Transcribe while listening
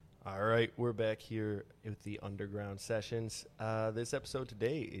All right, we're back here with the Underground Sessions. This episode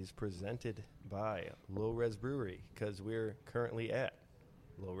today is presented by Low Res Brewery because we're currently at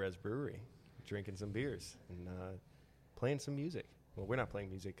Low Res Brewery, drinking some beers and playing some music. Well, we're not playing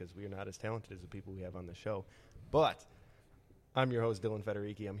music because we are not as talented as the people we have on the show. But I'm your host, Dylan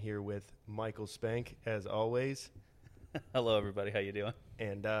Federici. I'm here with Michael Spank, as always. Hello, everybody. How you doing?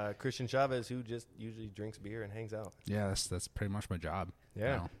 And Christian Chavez, who just usually drinks beer and hangs out. Yeah, that's pretty much my job. Yeah.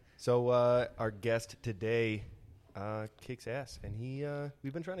 You know? So our guest today kicks ass, and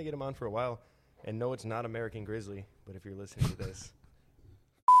we've been trying to get him on for a while. And no, it's not American Grizzly, but if you're listening to this,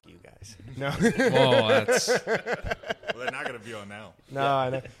 you guys. No. Whoa, that's... Well, they're not going to be on now. No, I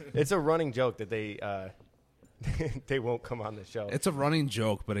know. It's a running joke that they they won't come on the show. It's a running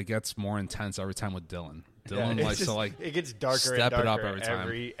joke, but it gets more intense every time with Dylan. Dylan likes to it gets darker step and darker it up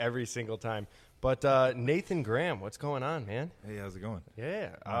every time. every single time. But Nathan Graham, what's going on, man? Hey, how's it going?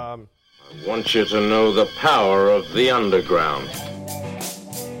 Yeah. I want you to know the power of the underground.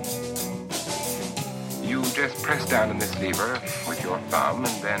 You just press down on this lever with your thumb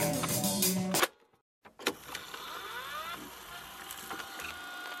and then...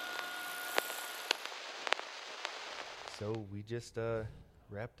 So we just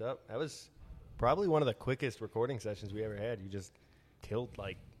wrapped up. That was probably one of the quickest recording sessions we ever had. You just killed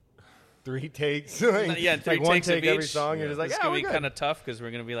like 3 takes. Like, yeah, 3 like one takes take of every each. song. You're just like, it's oh, gonna we're be good. kind of tough because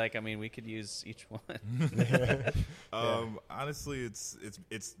we're gonna be like, I mean, we could use each one. Honestly, it's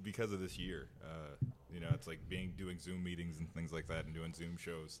because of this year. It's like doing Zoom meetings and things like that, and doing Zoom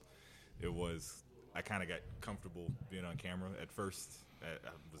shows. I kind of got comfortable being on camera. At first, I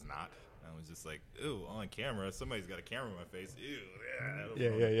was not. I was just like, ooh, on camera, somebody's got a camera in my face. Ew,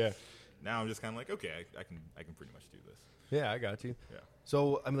 Yeah. Now I'm just kind of like, okay, I can pretty much do this. Yeah, I got you. Yeah.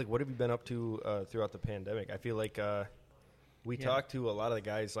 So I'm like, what have you been up to throughout the pandemic? I feel like we talked to a lot of the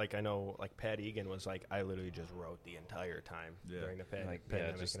guys. Like I know, like Pat Egan was like, I literally just wrote the entire time during the pandemic,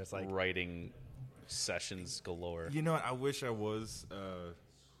 just and it's like writing sessions galore. You know what? I wish I was.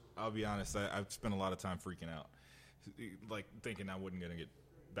 I'll be honest. I've spent a lot of time freaking out, like thinking I wasn't gonna get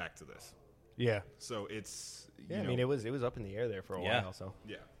back to this. Yeah. So it's I mean, it was up in the air there for a while. So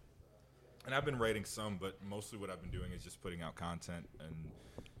yeah. And I've been writing some, but mostly what I've been doing is just putting out content and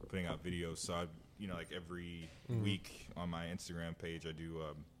putting out videos. So I, like every week on my Instagram page, I do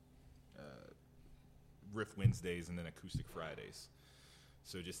Riff Wednesdays and then Acoustic Fridays.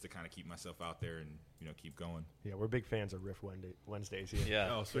 So just to kind of keep myself out there and keep going. Yeah, we're big fans of Riff Wednesdays here.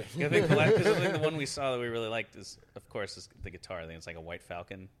 Yeah. Oh, sweet. I think the one we saw that we really liked is, of course, is the guitar. I think it's like a white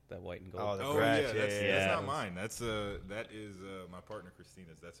Falcon, that white and gold. Oh, the Oh Gretsch, yeah, that's yeah. not mine. That is my partner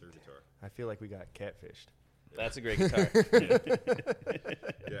Christina's. That's her guitar. I feel like we got catfished. That's a great guitar.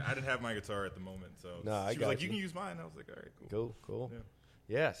 Yeah, I didn't have my guitar at the moment, so No, I she was got like, you. "You can use mine." I was like, "All right, Cool. Yeah.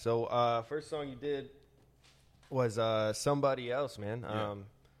 Yeah. So first song you did was Somebody Else, man. Yeah.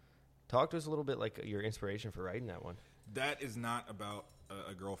 Talk to us a little bit like your inspiration for writing that one. That is not about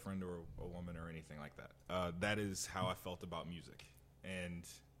a girlfriend or a woman or anything like that. That is how I felt about music. And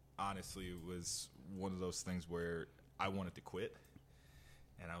honestly, it was one of those things where I wanted to quit.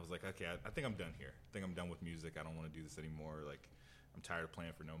 And I was like, okay, I think I'm done here. I think I'm done with music. I don't want to do this anymore. Like, I'm tired of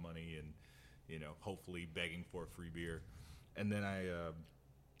playing for no money and, hopefully begging for a free beer. And then I...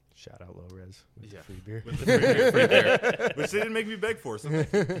 Shout out Low Res with the free beer. With the free beer. Which they didn't make me beg for. So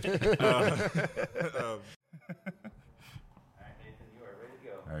thank you. All right, Nathan, you are ready to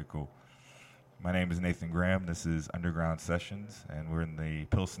go. All right, cool. My name is Nathan Graham. This is Underground Sessions, and we're in the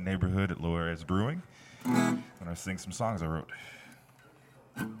Pilsen neighborhood at Low Res Brewing. I'm going to sing some songs I wrote.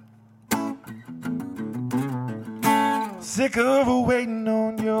 Sick of waiting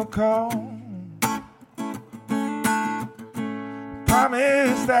on your call.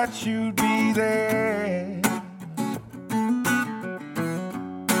 Promise that you'd be there.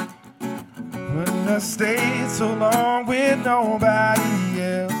 Wouldn't have stayed so long with nobody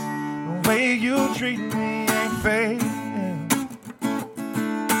else. The way you treat me ain't fair.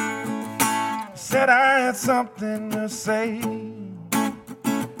 Said I had something to say.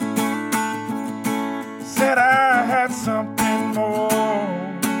 Said I had something more.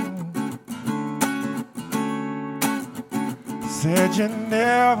 Said you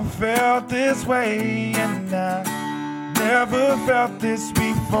never felt this way, and I never felt this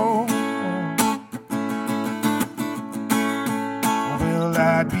before. Well,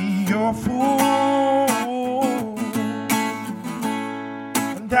 I'd be your fool,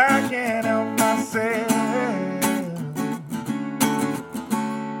 and I can't help myself.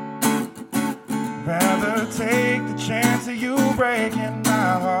 Rather take the chance of you breaking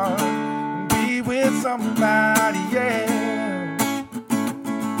my heart and be with somebody else.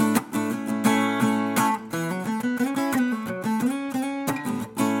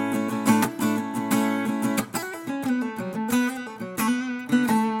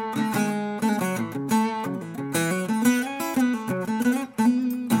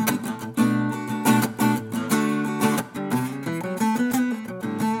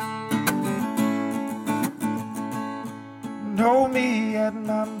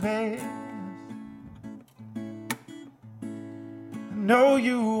 know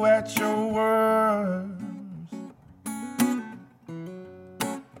you at your worst.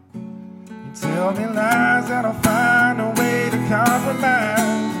 You tell me lies and I'll find a way to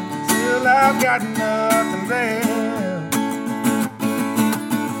compromise till I've got nothing left.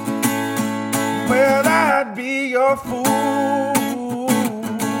 Well, I'd be your fool,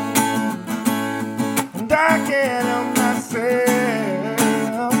 and I can't help myself.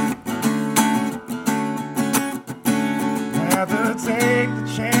 Rather take the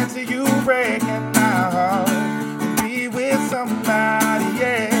chance of you breaking my heart and be with somebody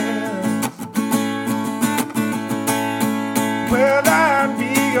else. Well, I'd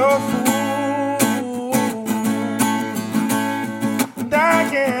be your fool, and I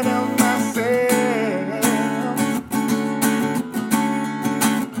can't help myself.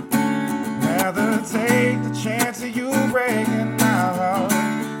 Rather take the chance of you breaking my heart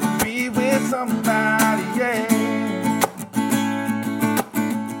and be with somebody else.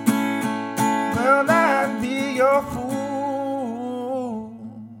 Well, I'd be your fool,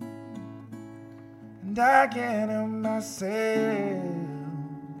 and I can't help myself.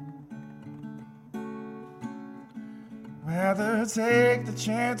 Rather take the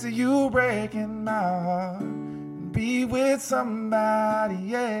chance of you breaking my heart and be with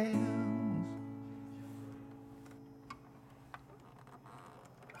somebody else.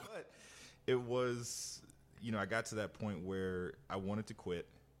 But it was, I got to that point where I wanted to quit,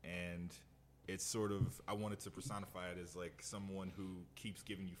 and it's sort of, I wanted to personify it as like someone who keeps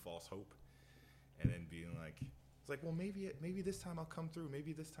giving you false hope, and then being like, it's like, well, maybe this time I'll come through,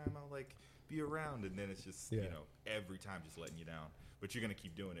 maybe this time I'll like be around, and then it's just, every time just letting you down. But you're gonna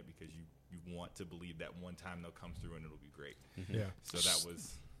keep doing it because you want to believe that one time they'll come through and it'll be great. Mm-hmm. Yeah. So that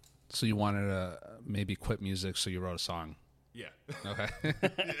was. So you wanted to maybe quit music, so you wrote a song. Yeah. Okay. Yeah,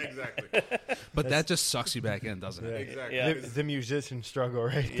 exactly. But that just sucks you back in, doesn't it? Exactly. Yeah. The musician struggle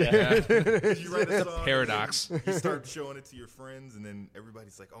right Yeah. there. You write a song, Paradox. and then you start showing it to your friends, and then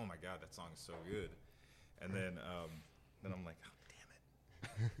everybody's like, "Oh my god, that song is so good." And then I'm like, "Oh,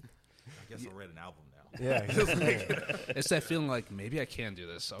 damn it! I guess I'll write an album now." Yeah. It's that feeling like maybe I can do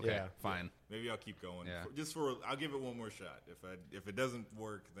this. Okay, Yeah. fine. Maybe I'll keep going. Yeah. I'll give it one more shot. If it doesn't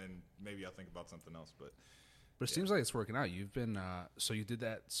work, then maybe I'll think about something else. But But it seems like it's working out. You've been so you did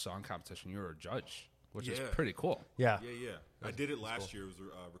that song competition. You were a judge, which is Yeah. pretty cool. Yeah. yeah. I did it last year. It was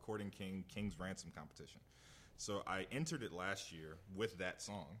a Recording King's Ransom competition. So I entered it last year with that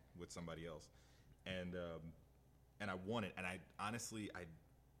song with somebody else, and I won it. And I honestly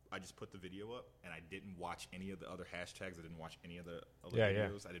I just put the video up, and I didn't watch any of the other hashtags. I didn't watch any of the other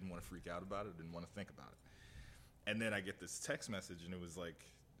videos. I didn't want to freak out about it. I didn't want to think about it. And then I get this text message, and it was like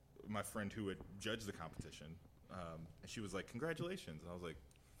my friend who had judged the competition, and she was like, "Congratulations!" And I was like,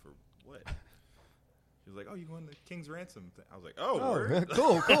 "For what?" She was like, "Oh, you won the King's Ransom thing." I was like, "Oh, word?"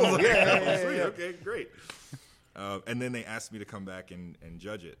 cool. Like, Yeah. sweet, okay, great. And then they asked me to come back and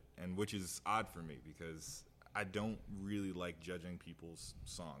judge it, and which is odd for me because I don't really like judging people's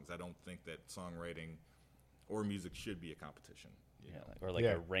songs. I don't think that songwriting or music should be a competition. You know? Or like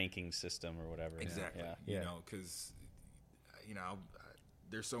a ranking system or whatever. Exactly. Yeah. You know, because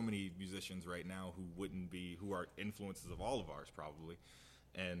there's so many musicians right now who are influences of all of ours probably,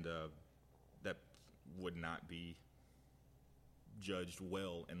 and that would not be judged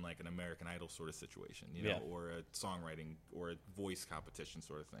well in like an American Idol sort of situation, or a songwriting or a voice competition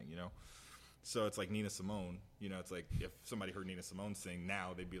sort of thing, So it's like Nina Simone, it's like if somebody heard Nina Simone sing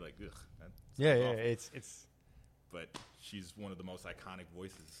now, they'd be like, ugh. Yeah, awful. it's. But she's one of the most iconic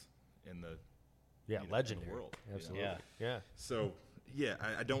voices in the legendary in the world. Absolutely. Yeah. So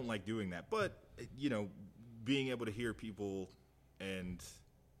I don't like doing that, but being able to hear people and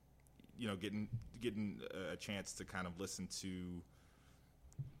getting a chance to kind of listen to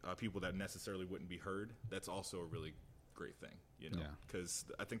people that necessarily wouldn't be heard, that's also a really great thing, because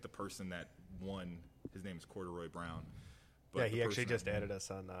I think the person that won, his name is Corduroy Brown. But he actually just added us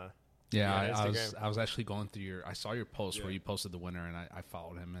on. I was actually going through I saw your post where you posted the winner, and I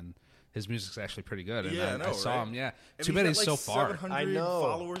followed him, and his music's actually pretty good. And I saw him. Yeah, and too bad he's like so far. 700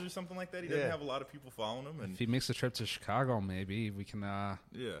 followers or something like that. He doesn't have a lot of people following him. And if he makes a trip to Chicago, maybe we can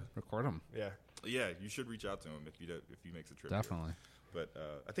record him. Yeah, you should reach out to him if he makes a trip. Definitely. Here.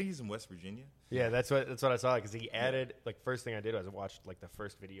 But I think he's in West Virginia. Yeah, that's what I saw, because he added, first thing I did was I watched the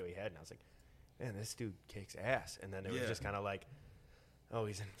first video he had, and I was like, man, this dude kicks ass. And then it was just kind of like, oh,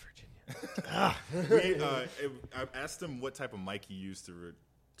 he's in Virginia. I asked him what type of mic he used to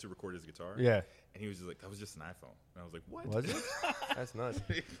record his guitar. Yeah. And he was just like, that was just an iPhone. And I was like, what? Was it? That's nuts.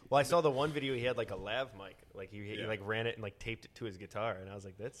 Well, I saw the one video he had a lav mic. He ran it and taped it to his guitar, and I was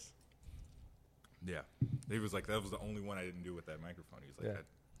like, that's Yeah. He was like, that was the only one I didn't do with that microphone. He was like,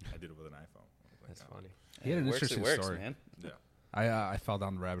 I did it with an iPhone. Like, That's funny. He had an interesting story. Man. Yeah. I fell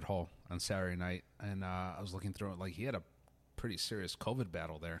down the rabbit hole on Saturday night, and I was looking through it. Like, he had a pretty serious COVID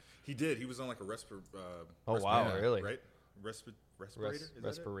battle there. He did. He was on like a respirator. Wow, really? Right? Respirator?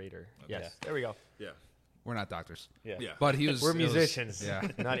 Respirator. Okay. Yes. Yeah. There we go. Yeah. We're not doctors. Yeah. But he was. We're musicians, Yeah.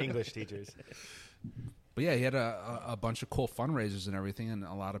 not English teachers. But yeah, he had a bunch of cool fundraisers and everything, and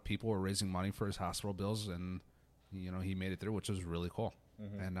a lot of people were raising money for his hospital bills, and he made it through, which was really cool.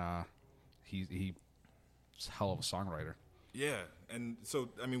 And he's a hell of a songwriter. Yeah, and so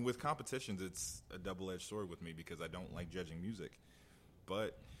I mean, with competitions, it's a double-edged sword with me because I don't like judging music,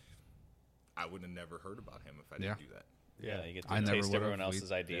 but I would have never heard about him if I didn't do that. Yeah, you get I to never taste would've. everyone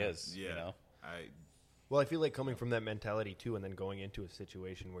else's ideas. Yeah, You know? Well, I feel like coming from that mentality too, and then going into a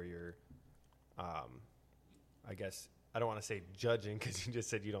situation where you're, I guess I don't want to say judging because you just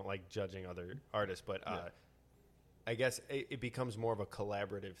said you don't like judging other artists, but I guess it becomes more of a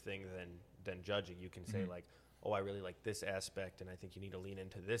collaborative thing than judging. You can say like, oh, I really like this aspect, and I think you need to lean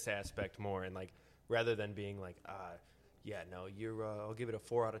into this aspect more, and like rather than being like, yeah, no, you're, I'll give it a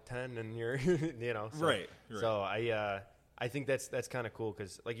 4 out of 10, and you're, so, Right. So I think that's kind of cool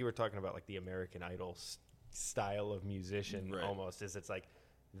because like you were talking about like the American Idol style of musician almost is it's like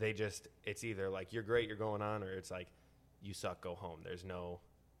it's either like you're great, you're going on, or it's like you suck, go home. There's no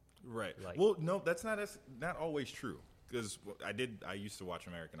Well, no, that's not always true because I used to watch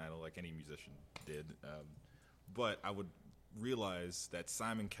American Idol like any musician did, but I would realize that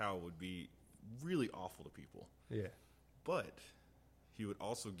Simon Cowell would be really awful to people. Yeah. But he would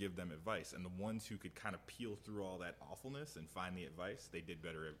also give them advice, and the ones who could kind of peel through all that awfulness and find the advice, they did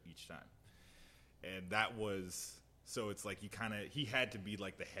better each time. And that was so it's like he had to be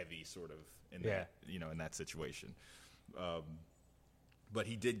like the heavy sort of in that in that situation. But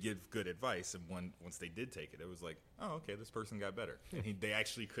he did give good advice, and once they did take it was like, oh, okay, this person got better. And they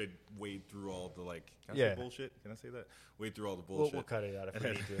actually could wade through all the like, can I say bullshit? Can I say that? Wade through all the bullshit. We'll cut it out if we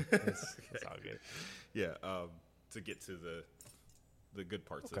need to. It's all good. Yeah, to get to the good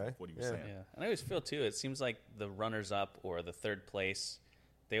parts of what he was saying. Yeah, and I always feel too. It seems like the runners-up or the third place,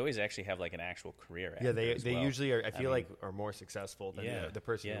 they always actually have like an actual career. Yeah, they usually are. I feel like are more successful than the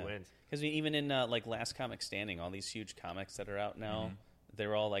person who wins. Because even in like Last Comic Standing, all these huge comics that are out now,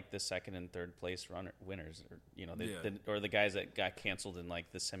 they're all like the second and third place winners, or or the guys that got canceled in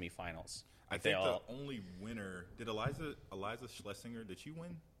like the semifinals. I think the only winner did Eliza Schlesinger. Did she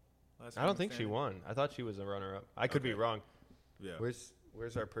win? I don't think she won. I thought she was a runner-up. I could be wrong. Yeah.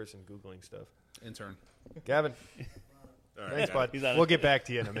 Where's our person Googling stuff? Intern. Gavin. All right, Thanks, bud. We'll get back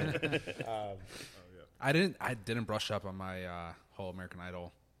to you in a minute. I didn't brush up on my whole American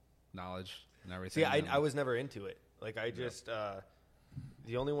Idol knowledge and everything. See, I was never into it. Like I just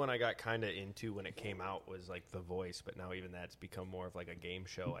the only one I got kind of into when it came out was like The Voice, but now even that's become more of like a game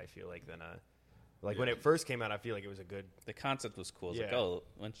show. I feel like than a when it first came out, I feel like it was a good. The concept was cool. It's like, oh,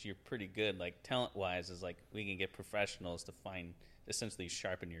 once you're pretty good, like talent-wise, is like we can get professionals to essentially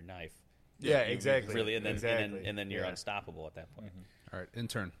sharpen your knife. Yeah, exactly. Really, and then you're unstoppable at that point. All right,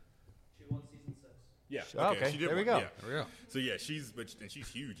 intern. She won season 6. Yeah. Okay. She did there we win. go. Yeah. There we go. So yeah, she's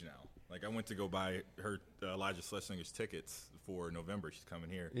huge now. Like I went to go buy her Elijah Schlesinger's tickets for November. She's coming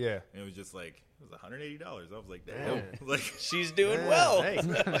here. Yeah. And it was just like it was $180. I was like, damn. Like She's doing well. Hey,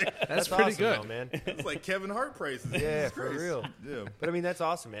 that's pretty awesome, good. though, man. it's like Kevin Hart prices. Yeah, It's for crazy. real. Yeah. But I mean, that's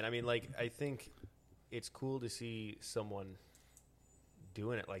awesome, man. I mean, like I think it's cool to see someone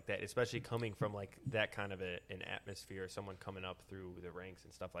doing it like that, especially coming from like that kind of an atmosphere, someone coming up through the ranks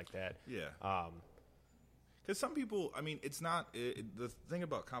and stuff like that. Yeah. Because some people, I mean, it's not the thing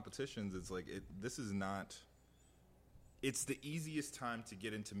about competitions. It's like this is not. It's the easiest time to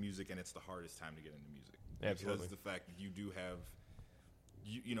get into music, and it's the hardest time to get into music. Absolutely. Because the fact that you do have,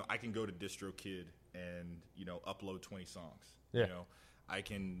 you know, I can go to DistroKid and upload 20 songs. Yeah. You know, I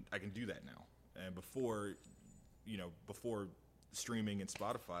can do that now. And before streaming and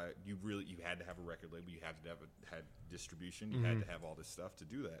Spotify, you had to have a record label, you had to have had distribution, you had to have all this stuff to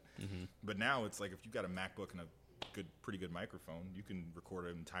do that. But now it's like if you got a MacBook and a pretty good microphone, you can record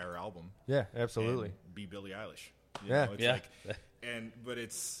an entire album. Yeah, absolutely. And be Billie Eilish. Yeah. It's like, but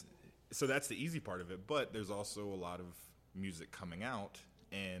it's so that's the easy part of it. But there's also a lot of music coming out,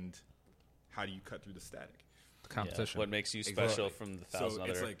 and how do you cut through the static? Competition. What makes you special from the thousand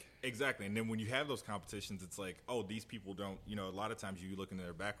other? It's like exactly, and then when you have those competitions, it's like, oh, these people don't. A lot of times you look into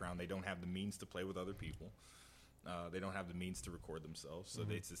their background, they don't have the means to play with other people. They don't have the means to record themselves, so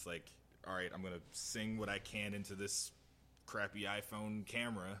it's just like, all right, I'm gonna sing what I can into this crappy iPhone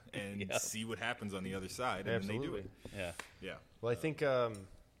camera and see what happens on the other side, and then they do it. Yeah. Yeah. Well, I think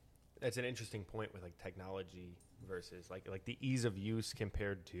that's an interesting point with like technology versus like the ease of use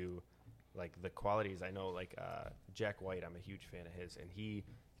compared to like the qualities. I know like Jack White, I'm a huge fan of his, and he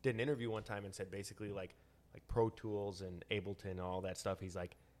did an interview one time and said basically like Pro Tools and Ableton and all that stuff. He's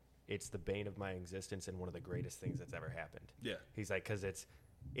like, it's the bane of my existence and one of the greatest things that's ever happened. Yeah. He's like, because it's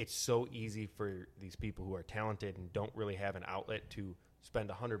so easy for these people who are talented and don't really have an outlet to spend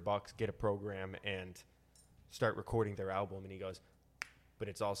 $100, get a program, and start recording their album. And he goes, but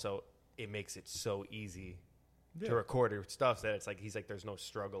it's also, it makes it so easy to record your stuff that it's like, he's like, there's no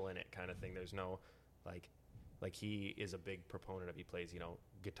struggle in it kind of thing. There's no like he is a big proponent of, he plays,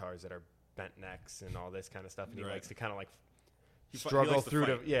 guitars that are bent necks and all this kind of stuff. And he likes to kind of like struggle through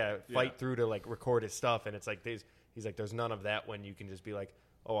to fight through to like record his stuff. And it's like, he's like, there's none of that when you can just be like,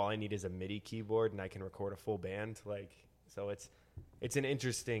 oh, all I need is a MIDI keyboard and I can record a full band. Like, so it's an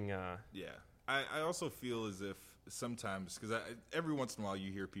interesting, I also feel as if sometimes, because every once in a while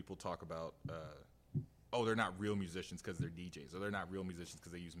you hear people talk about, they're not real musicians because they're DJs, or they're not real musicians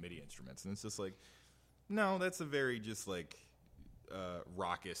because they use MIDI instruments. And it's just like, no, that's a very just like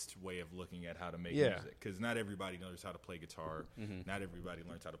rockist way of looking at how to make music, because not everybody knows how to play guitar. Mm-hmm. Not everybody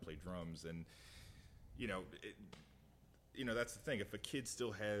learns how to play drums. And, that's the thing. If a kid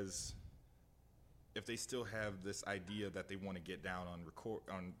still has... if they still have this idea that they want to get down on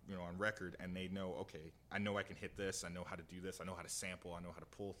record, and they know, okay, I know I can hit this, I know how to do this, I know how to sample, I know how to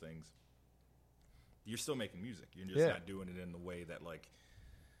pull things, you're still making music. You're just not doing it in the way that, like,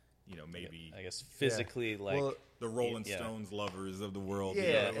 maybe I guess physically the Rolling Stones lovers of the world,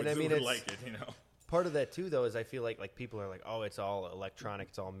 and I mean, it's, like it, part of that too, though, is I feel like people are like, oh, it's all electronic,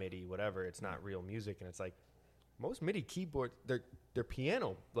 it's all MIDI, whatever, it's not real music, and it's like most MIDI keyboards, they're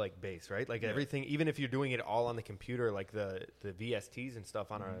piano like bass, right? Like everything, even if you're doing it all on the computer, like the VSTs and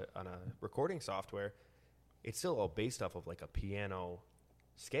stuff on a recording software, it's still all based off of like a piano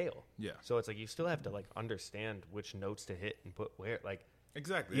scale. Yeah. So it's like you still have to like understand which notes to hit and put where. Like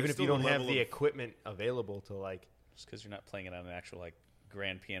exactly. Even if you don't have the equipment available to like, just because you're not playing it on an actual like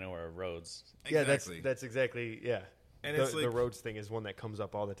grand piano or a Rhodes. Exactly. Yeah, that's exactly And it's like, the Rhodes thing is one that comes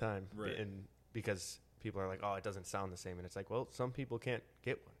up all the time, right? And because people are like, oh, it doesn't sound the same. And it's like, well, some people can't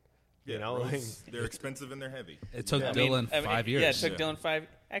get one. Yeah, they're expensive and they're heavy. It took Dylan 5 years. Yeah, it took Dylan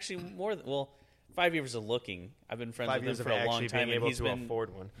 5 years of looking. I've been friends with him for a long time, and he's been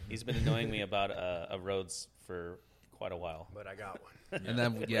afford one. He's been annoying me about a Rhodes for quite a while. But I got one. And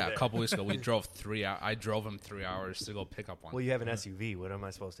then, a couple weeks ago, we drove 3 hours. I drove him 3 hours to go pick up one. Well, you have an SUV. What am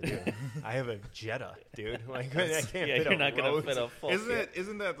I supposed to do? I have a Jetta, dude. Like, I can't fit you're not going to fit a full.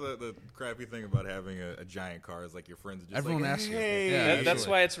 Isn't that the crappy thing about having a giant car? Is like your friends are just everyone like, asks you. Hey. Yeah, that's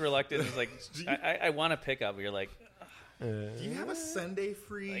why it's reluctant. It's like I want to pick up. You're like, do you have a Sunday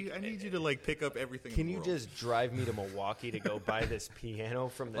free? Like, I need you to like pick up everything. Can you just drive me to Milwaukee to go buy this piano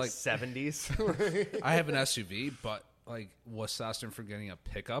from the 70s? I have an SUV, but like what's stopping for getting a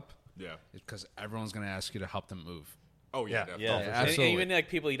pickup? Yeah, because everyone's going to ask you to help them move. Oh yeah, absolutely. And even like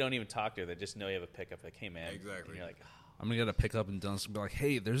people you don't even talk to, that just know you have a pickup. Like, hey man, exactly. And you're like, I'm gonna get a pickup and Dylan's gonna be like,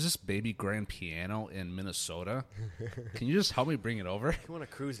 hey, there's this baby grand piano in Minnesota. Can you just help me bring it over? You want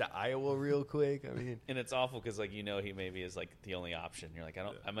to cruise to Iowa real quick? I mean, and it's awful because like he maybe is like the only option. You're like,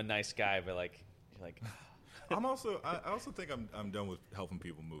 I'm a nice guy, but like you're like. I also think I'm done with helping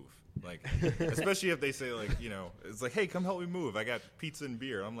people move. Like, especially if they say like, it's like, hey, come help me move. I got pizza and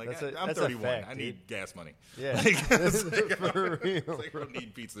beer. I'm like, I'm 31. Fact, I need gas money. Yeah, for real. I don't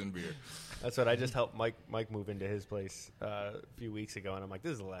need pizza and beer. That's what I just helped Mike move into his place a few weeks ago, and I'm like,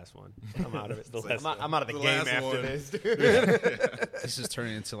 this is the last one. I'm out of it. I'm out of the game after this, dude. This is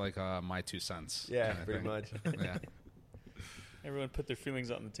turning into like my 2 cents. Yeah, pretty much. Yeah. Everyone put their feelings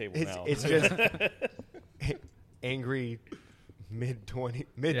out on the table now. It's just angry mid to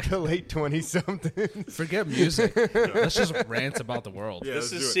late 20-something. Forget music. Let's just rant about the world. Yeah,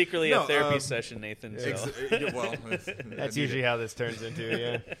 this is secretly a therapy session, Nathan. So. That's usually how this turns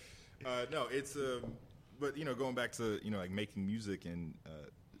into. Yeah. No, it's but going back to like making music and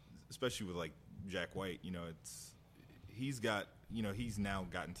especially with like Jack White, he's now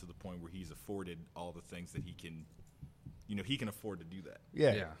gotten to the point where he's afforded all the things that he can. He can afford to do that.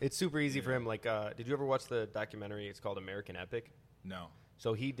 Yeah. It's super easy for him. Like, did you ever watch the documentary? It's called American Epic. No.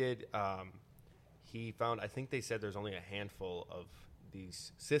 So he did. He found. I think they said there's only a handful of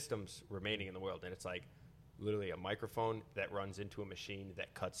these systems remaining in the world, and it's like literally a microphone that runs into a machine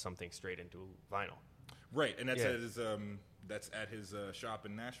that cuts something straight into vinyl. Right, and that's at his shop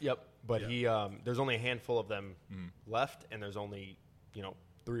in Nashville. Yep. But he there's only a handful of them left, and there's only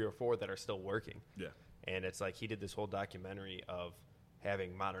 3 or 4 that are still working. Yeah. And it's like he did this whole documentary of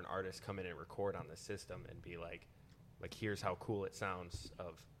having modern artists come in and record on the system and be like here's how cool it sounds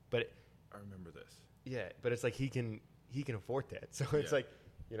of but I remember this. yeah, but it's like he can afford that. So it's Yeah. like,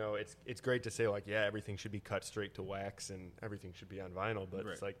 you know, it's great to say like, yeah, everything should be cut straight to wax and everything should be on vinyl, but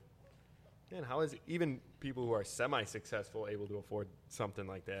it's Right. like, man, how is even people who are semi-successful able to afford something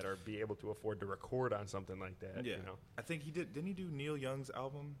like that or be able to afford to record on something like that? Yeah, You know? I think he did. Didn't he do Neil Young's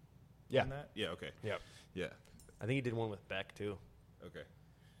album? Yeah. on that? Yeah. Okay. Yeah. Yeah. I think he did one with Beck too. Okay.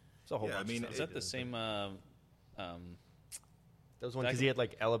 It's a whole Yeah, bunch I mean, of Is stuff that he the did. same? That was one because he had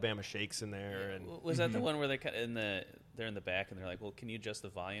like Alabama Shakes in there, and Was that the one where they're in the back and they're like, "Well, can you adjust the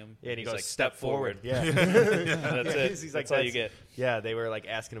volume?" yeah, and he He's goes like, "Step forward." Yeah, That's it. He's That's like, all you get. Yeah, they were like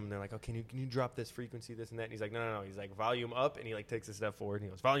asking him, they're like, "Oh, can you drop this frequency, this and that?" And he's like, "No." He's like, "Volume up," and he like takes a step forward, and he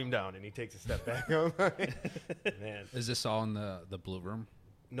goes, "Volume down," and he takes a step back. Man, Is this all in the Blue Room?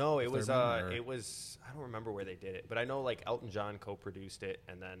 no, it was Thurman, or- it was I don't remember where they did it, but I know like Elton John co-produced it,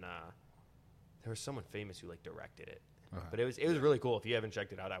 and then there was someone famous who like directed it. Okay. But it was really cool. If you haven't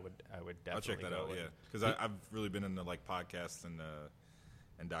checked it out, I would definitely I'll check that go out. and- Yeah, because I've really been into like podcasts and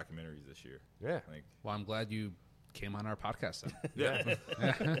documentaries this year. Yeah. Like, Well, I'm glad you came on our podcast then.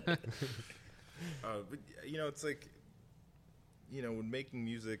 yeah. But you know, it's like, you know, when making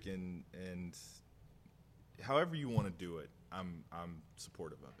music and however you want to do it, I'm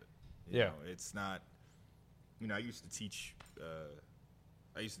supportive of it. You Yeah. know, it's not. You know, I used to teach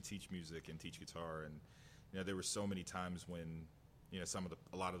music and teach guitar, and you know, there were so many times when, you know,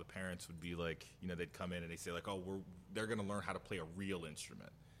 a lot of the parents would be like, you know, they'd come in and they say like, oh, they're going to learn how to play a real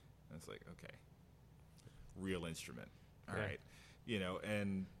instrument, and it's like, okay, real instrument, all right, you know,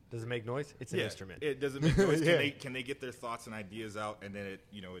 and Does it make noise? It's an instrument. it doesn't make noise. Yeah. Can they get their thoughts and ideas out, and then it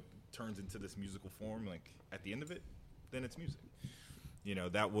turns into this musical form? Like at the end of it, then it's music. You know,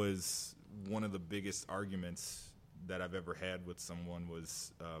 that was one of the biggest arguments that I've ever had with someone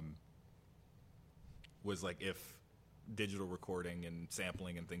was like if digital recording and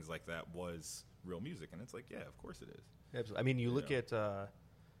sampling and things like that was real music, and it's like, yeah, of course it is. Absolutely. I mean, you look Yeah. at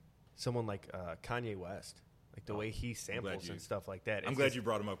someone like Kanye West, like the way he samples you- and stuff like that. I'm It's glad just- you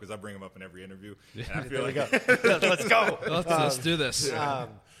brought him up because I bring him up in every interview, and I There feel we like go. Let's go. Let's do this.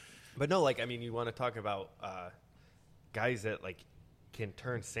 But no, like I mean, you want to talk about guys that like can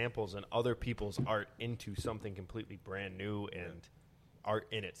turn samples and other people's art into something completely brand new and art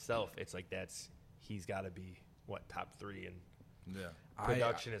in itself. It's like he's got to be top 3 in yeah.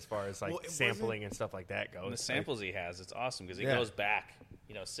 production as far as like Well, it sampling and stuff like that goes. And the samples he has, it's awesome because he Yeah. goes back,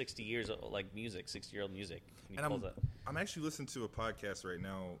 60 years like music, 60-year-old music. And he And pulls it. I'm actually listening to a podcast right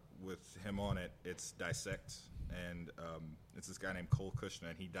now with him on it. It's Dissect, and it's this guy named Cole Kushner,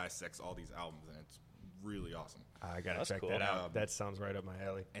 and he dissects all these albums, and it's really awesome. I gotta That's check cool. that out. That sounds right up my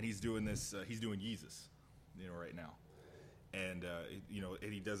alley. And he's doing this. He's doing Yeezus, right now, and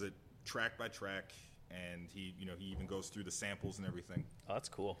and he does it track by track, and he even goes through the samples and everything. Oh, that's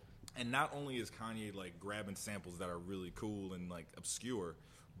cool. And not only is Kanye like grabbing samples that are really cool and like obscure,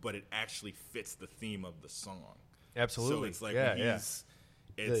 but it actually fits the theme of the song. Absolutely. So it's like Yeah, when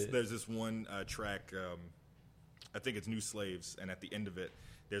yeah. there's this one track, I think it's New Slaves, and at the end of it,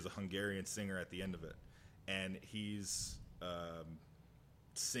 there's a Hungarian singer at the end of it, and he's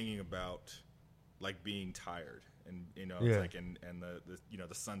singing about like being tired, and it's Yeah. like and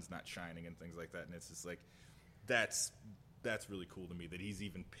the sun's not shining and things like that, and it's just like that's really cool to me that he's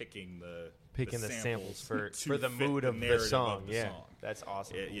even picking the samples for to the fit mood of the narrative song. of the Yeah, song. that's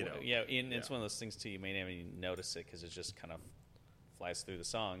awesome. Yeah, and it's one of those things too. You may not even notice it because it just kind of flies through the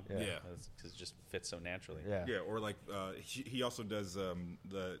song. Yeah. Yeah. because it just fits so naturally. Yeah. Yeah, or like he also does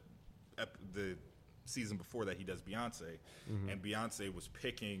the season before that he does Beyonce, and Beyonce was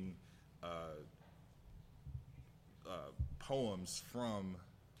picking poems from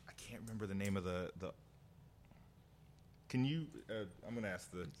I can't remember the name of the. Can you? I'm gonna ask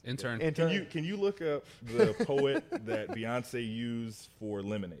the Intern. Can you look up the poet that Beyonce used for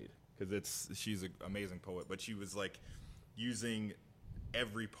Lemonade? Because she's an amazing poet, but she was like using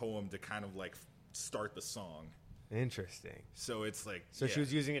every poem to kind of like start the song. Interesting. So it's like So yeah. she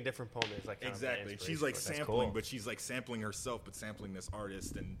was using a different poem as like kind of an Exactly. She's inspiration like for it. That's sampling, cool. but she's like sampling herself, but sampling this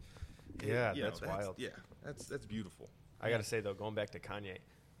artist, and Yeah, you know, that's wild. Yeah, that's beautiful. I gotta say though, going back to Kanye,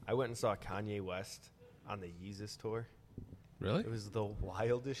 I went and saw Kanye West on the Yeezus tour. Really? It was the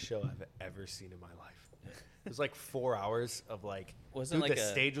wildest show I've ever seen in my life. It was like 4 hours of like, Wasn't dude, like the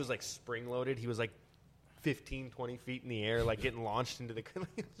a- stage was like spring loaded. He was like 15, 20 feet in the air, like getting launched into the.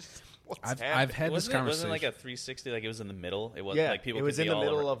 What's I've happening? had this conversation. Wasn't like a 360, like it was in the middle. It was Yeah, like people. it was could in be the all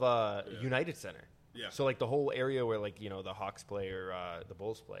middle over. of United Center. Yeah. So like the whole area where like the Hawks play or the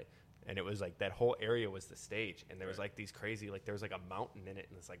Bulls play, and it was like that whole area was the stage, and there was like these crazy there was like a mountain in it,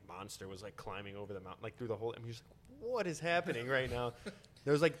 and this like monster was like climbing over the mountain like through the whole. I'm just like, what is happening right now?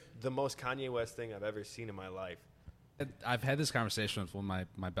 There was like the most Kanye West thing I've ever seen in my life. I've had this conversation with one of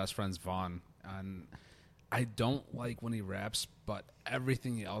my best friends, Vaughn, and I don't like when he raps, but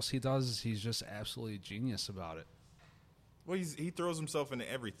everything else he does, he's just absolutely genius about it. Well, he throws himself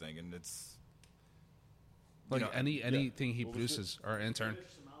into everything, and it's like anything he produces. Our intern.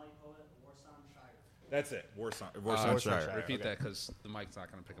 That's it. Warsan Shire. Repeat that because the mic's not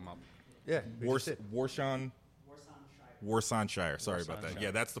going to pick him up. Yeah, Warsan Shire. Sorry about that.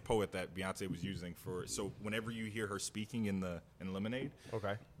 Yeah, that's the poet that Beyonce was using for. So whenever you hear her speaking in Lemonade,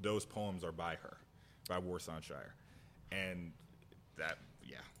 okay, those poems are by her, by Warsan Shire, and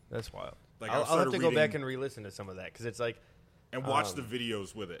that's wild. Like I'll have to go back and re-listen to some of that because it's like and watch the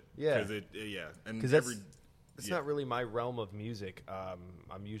videos with it. Yeah, because it's not really my realm of music.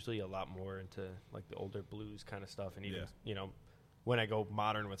 I'm usually a lot more into like the older blues kind of stuff, and even when I go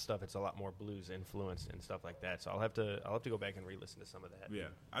modern with stuff, it's a lot more blues influenced and stuff like that. So I'll have to go back and re-listen to some of that. Yeah,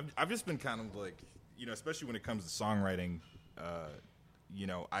 I've just been kind of like especially when it comes to songwriting,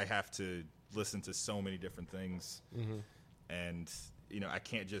 I have to listen to so many different things, and I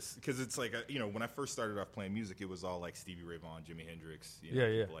can't just because it's like when I first started off playing music, it was all like Stevie Ray Vaughan, Jimi Hendrix,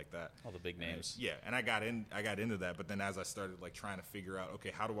 people like that, all the big names. And I got into that, but then as I started like trying to figure out,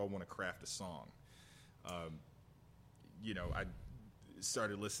 okay, how do I want to craft a song? I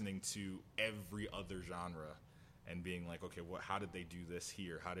started listening to every other genre and being like, okay, how did they do this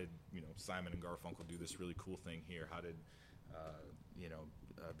here? How did Simon and Garfunkel do this really cool thing here? How did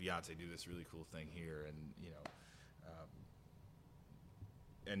Beyonce do this really cool thing here? And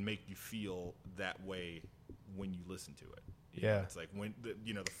and make you feel that way when you listen to it. It's like when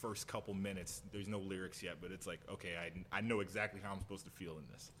the first couple minutes, there's no lyrics yet, but it's like, okay, I know exactly how I'm supposed to feel in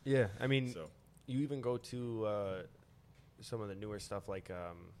this. Yeah, I mean, you even go to some of the newer stuff, like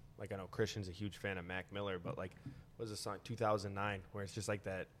I know Christian's a huge fan of Mac Miller, but like, what was the song 2009 where it's just like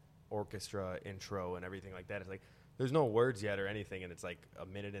that orchestra intro and everything like that. It's like there's no words yet or anything, and it's like a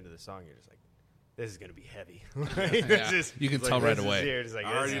minute into the song, you're just like, this is gonna be heavy. You can tell right away. It's like,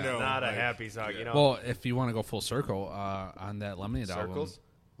 I already know. Not a happy song, Well, if you want to go full circle on that Lemonade Circles?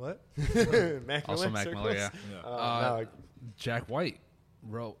 album, what? Mac also Miller, Mac Circles? Miller, Jack White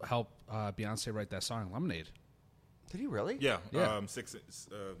helped Beyonce write that song Lemonade. Did he really? Yeah.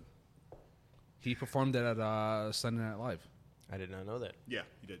 He performed it at Sunday Night Live. I did not know that. Yeah,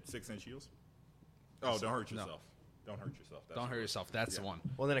 he did 6 Inch Heels. Oh, Don't Hurt Yourself. No. Don't Hurt Yourself. Don't Hurt Yourself. That's the one.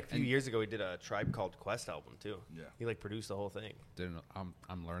 Well, then a few years ago, he did a Tribe Called Quest album too. Yeah, he like produced the whole thing.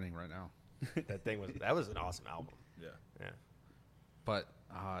 I'm learning right now. That was an awesome album. Yeah. But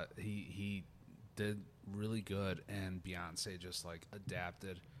he did really good, and Beyonce just like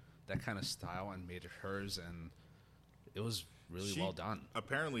adapted that kind of style and made it hers, and it was really well done.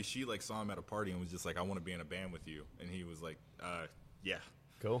 Apparently, she like saw him at a party and was just like, "I want to be in a band with you," and he was like, "Yeah."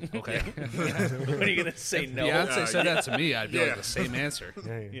 Cool. Okay. What are you gonna say? No. Beyonce said that to me. I'd be like the same answer.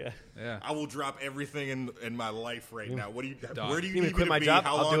 Yeah. I will drop everything in my life right now. What do you? Done. Where do you need me need to quit me my to be? job?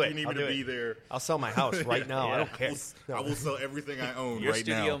 How I'll long do do it. you need I'll me to do be it. there? I'll sell my house right now. I don't care. I will sell everything I own Your right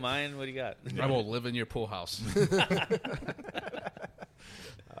studio, now. mine. What do you got? I will live in your pool house.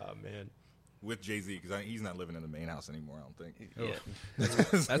 Oh man. With Jay-Z, because he's not living in the main house anymore, I don't think. Yeah.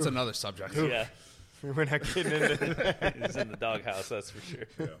 That's another subject. Yeah. We're not getting into that. He's in the doghouse, that's for sure.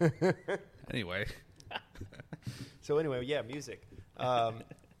 Yeah. Anyway. So anyway, music. Oh man.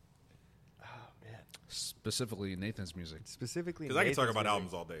 Specifically Nathan's music. Specifically, Because I can talk Nathan's about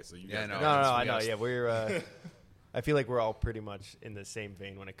music. albums all day. So you Yeah, guys no. I know. Yeah, we're. I feel like we're all pretty much in the same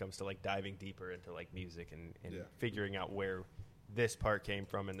vein when it comes to like diving deeper into like music and figuring out where this part came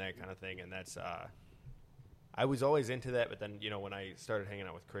from and that kind of thing. And that's I was always into that, but then when I started hanging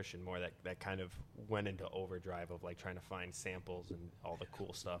out with Christian more, that kind of went into overdrive of like trying to find samples and all the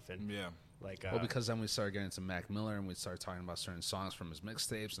cool stuff. And like because then we started getting into Mac Miller and we started talking about certain songs from his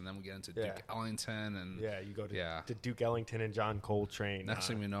mixtapes, and then we get into Duke Ellington and you go to Duke Ellington and John Coltrane. Next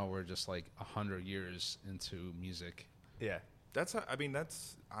thing we know, we're just like 100 years into music. Yeah, that's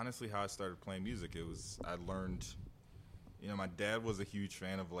honestly how I started playing music. I learned. My dad was a huge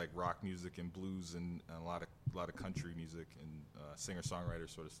fan of like rock music and blues and a lot of country music and singer-songwriter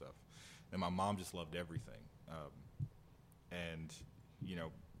sort of stuff. And my mom just loved everything.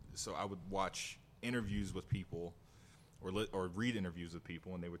 So I would watch interviews with people or read interviews with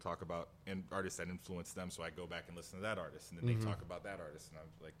people, and they would talk about artists that influenced them. So I go back and listen to that artist, and then they talk about that artist, and I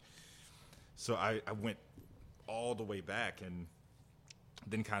was like, so I went all the way back and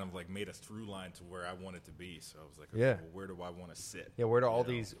then kind of like made a through line to where I wanted to be. So I was like, okay, well, where do I want to sit? Yeah, where do all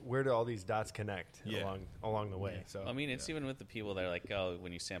these dots connect along the way? So I mean, it's even with the people that are like, oh,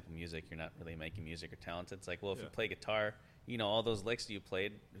 when you sample music, you're not really making music or talented. It's like, well, if you play guitar, all those licks you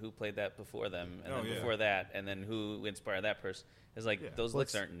played, who played that before them, and before that, and then who inspired that person. It's like those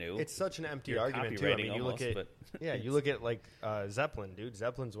licks aren't new. It's such an empty You're argument too. I mean, you almost, look at you look at like Zeppelin, dude.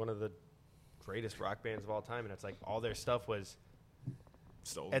 Zeppelin's one of the greatest rock bands of all time, and it's like all their stuff was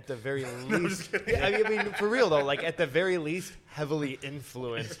Stolen. at the very least. I mean, for real though, like at the very least, heavily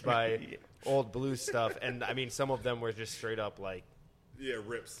influenced by old blues stuff, and I mean, some of them were just straight up like. Yeah,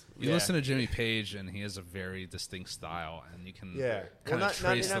 rips. You listen to Jimmy Page, and he has a very distinct style, and you can kind of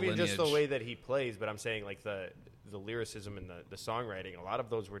trace the lineage. Just the way that he plays, but I'm saying like the lyricism and the songwriting. A lot of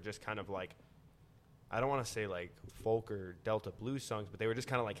those were just kind of like, I don't want to say like folk or Delta blues songs, but they were just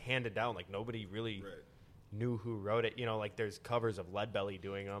kind of like handed down. Like nobody really knew who wrote it. Like there's covers of Leadbelly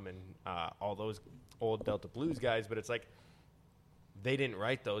doing them and all those old Delta blues guys, but it's like they didn't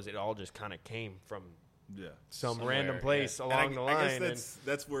write those. It all just kind of came from some somewhere, random place along the line. I guess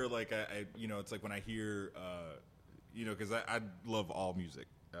that's where like I it's like when I hear because I love all music,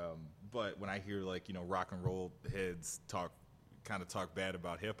 but when I hear like rock and roll heads talk bad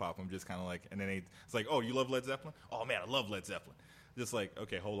about hip hop, I'm just kind of like, and then it's like, oh, you love Led Zeppelin? Oh man, I love Led Zeppelin. Just like,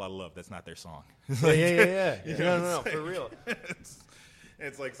 okay, whole lot of love. That's not their song. Yeah. No, for real.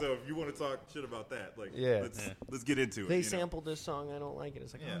 It's like, so if you want to talk shit about that, like, let's get into it. They sampled this song. I don't like it.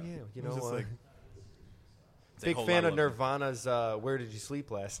 It's like, like, big fan of Nirvana's "Where Did You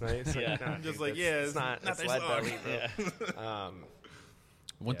Sleep Last Night?" It's like, I'm just like, it's not their song.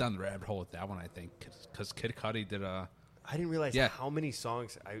 Went down the rabbit hole with that one, I think, because Kid Cudi did a. I didn't realize how many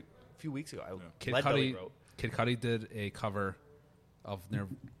songs a few weeks ago Kid Cudi did a cover of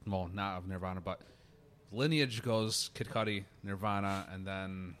not of Nirvana, but lineage goes Kid Cudi, Nirvana, and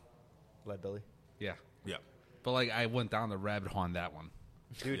then Leadbelly. Yeah. But like I went down the rabbit hole on that one.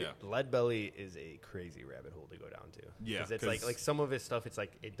 Dude, Leadbelly is a crazy rabbit hole to go down to. Yeah, because it's like some of his stuff. It's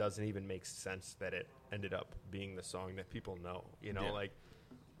like it doesn't even make sense that it ended up being the song that people know. It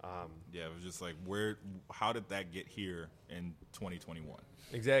was just like, how did that get here in 2021?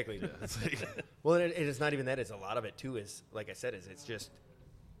 Exactly. Well, it is not even that. It's a lot of it too. Is like I said, it's just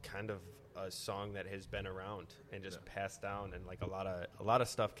kind of a song that has been around and just passed down, and like a lot of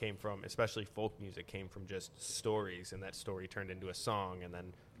stuff came from, especially folk music, came from just stories, and that story turned into a song, and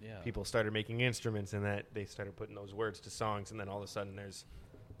then people started making instruments, and that they started putting those words to songs, and then all of a sudden there's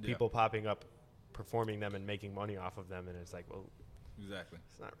people popping up, performing them and making money off of them, and it's like, well. Exactly.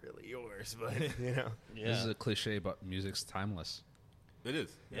 It's not really yours, but This is a cliche, but music's timeless. It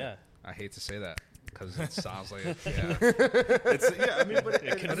is. Yeah. I hate to say that because it sounds like it. I mean, but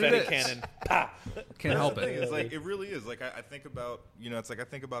confetti cannon. Can't help it. It's like it really is. Like I think about, it's like I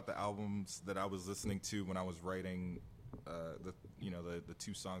think about the albums that I was listening to when I was writing the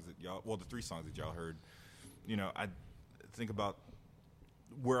two songs that the three songs that y'all heard. I think about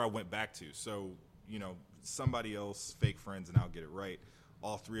where I went back to. So, Somebody Else, Fake Friends, and I'll Get It Right.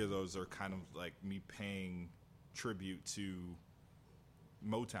 All three of those are kind of like me paying tribute to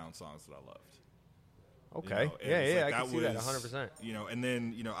Motown songs that I loved. Okay. I can see that 100%. And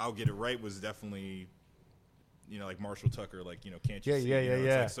then, I'll Get It Right was definitely, like Marshall Tucker, like, Can't You See? Yeah.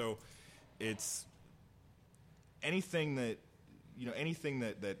 It's like, so it's anything that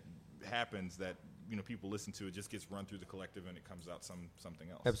happens that, people listen to, it just gets run through the collective and it comes out something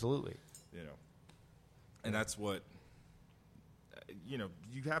else. Absolutely. And that's what, you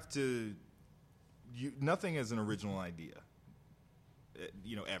have to, nothing is an original idea.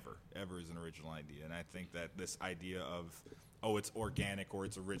 Ever is an original idea. And I think that this idea of, it's organic or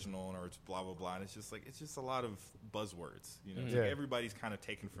it's original or it's blah, blah, blah. And it's just a lot of buzzwords, It's like everybody's kind of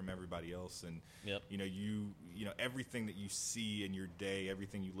taken from everybody else. And, everything that you see in your day,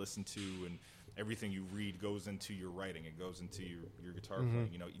 everything you listen to and everything you read goes into your writing. It goes into your guitar playing.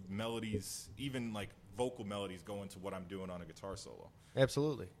 Melodies, even like vocal melodies go into what I'm doing on a guitar solo.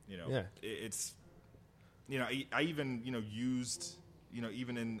 Absolutely. It's, I even, used,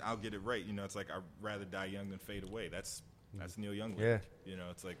 even in I'll Get It Right, it's like I'd rather die young than fade away. That's Neil Young. Yeah.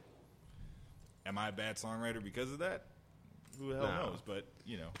 It's like, am I a bad songwriter because of that? Who the hell knows? But,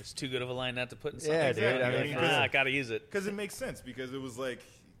 It's too good of a line not to put in something. Yeah, dude. I mean, I got to use it. Because it makes sense. Because it was like,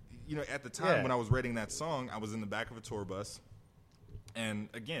 at the time when I was writing that song, I was in the back of a tour bus. And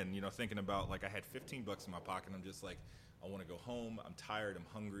again, thinking about, like, I had $15 in my pocket. I'm just like, I want to go home. I'm tired. I'm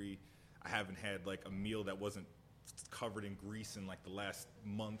hungry. I haven't had, like, a meal that wasn't covered in grease in, like, the last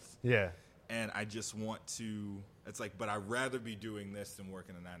month. Yeah. And I just want to, it's like, but I'd rather be doing this than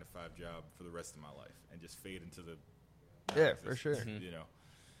working a 9-to-5 job for the rest of my life and just fade into the. Yeah, for sure.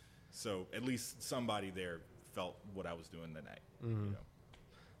 So at least somebody there felt what I was doing that night.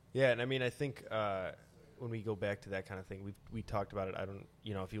 Yeah, and I mean, I think when we go back to that kind of thing, we talked about it. I don't,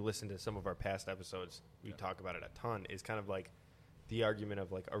 if you listen to some of our past episodes, we talk about it a ton. Is kind of like the argument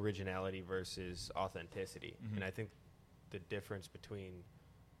of like originality versus authenticity, and I think the difference between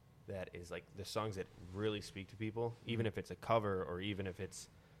that is like the songs that really speak to people, even if it's a cover or even if it's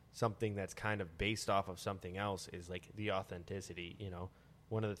something that's kind of based off of something else, is like the authenticity.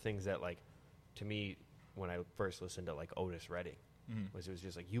 One of the things that like to me when I first listened to like Otis Redding. It was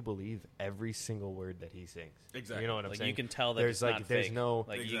just like you believe every single word that he sings. Exactly. You know what I'm like saying? you can tell that there's it's like not there's fake. no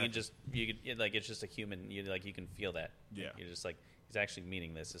like you can like it's just a human. You can feel that. Yeah. You're just like he's actually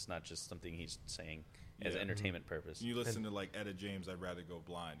meaning this. It's not just something he's saying as entertainment purpose. You listen to like Etta James, I'd rather go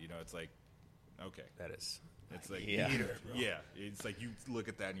blind. It's like, okay, that is. It's like Yeah. yeah. It's like you look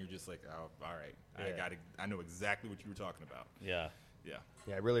at that and you're just like, oh, all right, I know exactly what you were talking about. Yeah. Yeah.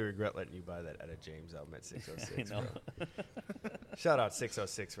 Yeah, I really regret letting you buy that Etta James album at 606. I know. Bro. Shout out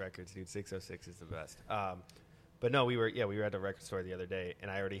 606 Records, dude. 606 is the best. But no, we were at the record store the other day, and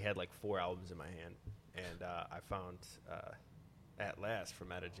I already had like 4 albums in my hand, and I found At Last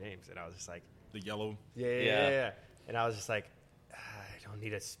from Etta James, and I was just like, The yellow. yeah. And I was just like, I don't need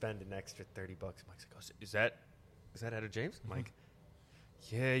to spend an extra $30. Mike's like, oh, is that Etta James? I'm like,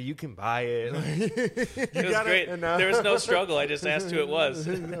 yeah, you can buy it. It was great. There was no struggle. I just asked who it was.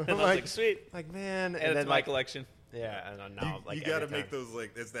 And I was like, sweet. Like, man. Add it to my collection. Yeah, and now, like, you got to make those,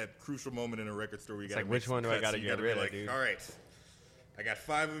 like, it's that crucial moment in a record store where you got to which one do I got to get rid of, like, dude? all right, I got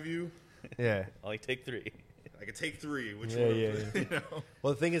 5 of you. Yeah. I'll take 3. I can take 3. Which Yeah, one? yeah.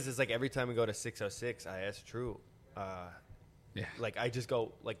 Well, the thing is like every time we go to 606, I ask Drew. Like, I just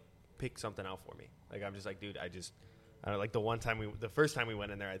go, like, pick something out for me. Like, I'm just like, dude, I don't know, like the first time we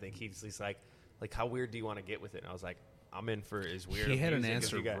went in there, I think he's like, how weird do you want to get with it? And I was like, I'm in for as weird. He had an music as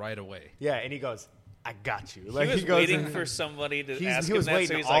answer you got. right away. Yeah, and he goes, I got you. Like, he was waiting for somebody to ask he him was that. waiting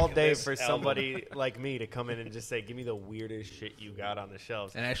So he's all like, day this for album. somebody like me to come in and just say, give me the weirdest shit you got on the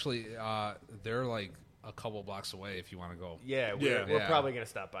shelves. And actually, they're like a couple blocks away if you want to go. Yeah, we're probably going to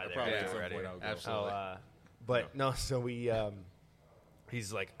stop by there. Probably Yeah, at some already. point I'll go. Absolutely. But no, so we,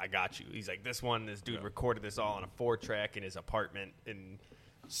 he's like, I got you. He's like, this dude recorded this all on a 4-track in his apartment in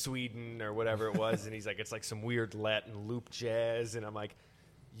Sweden or whatever it was. And he's like, it's like some weird Latin loop jazz. And I'm like,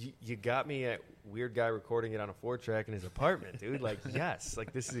 you got me a weird guy recording it on a 4-track in his apartment, dude. Like, yes,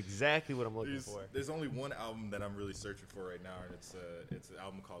 like this is exactly what I'm looking for. There's only one album that I'm really searching for right now, and it's an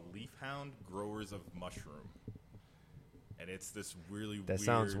album called Leaf Hound, Growers of Mushroom. And it's this really That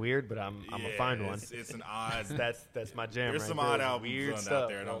sounds weird, but I'm gonna find one. It's an odd. That's my jam. There's right some there. odd It's albums weird out stuff,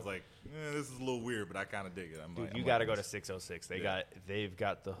 there, and I bro. was like, this is a little weird, but I kind of dig it. Dude, you got to go to 606. They've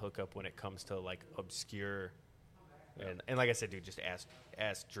got the hookup when it comes to like obscure, and like I said, dude, just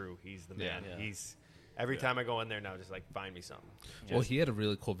ask Drew. He's the man. Yeah. He's every time I go in there now, just like find me something. Well, he had a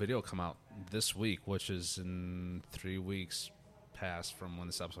really cool video come out this week, which is in 3 weeks past from when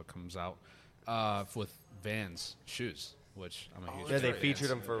this episode comes out, with Vans shoes, which I'm a huge Yeah, fan they of featured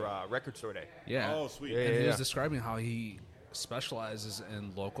Vans. him for Record Store Day. Yeah. Oh, sweet. Yeah, And he yeah. was describing how he specializes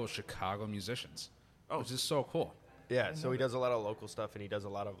in local Chicago musicians, which is so cool. Yeah, so he does a lot of local stuff, and he does a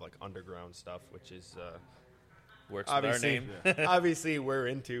lot of like underground stuff, which is Works with our obviously name. obviously we're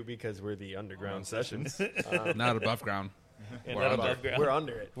into because we're the underground sessions. Not above ground. And We're not under. above ground. We're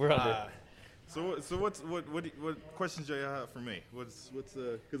under it. We're under. So what questions do you have for me? What's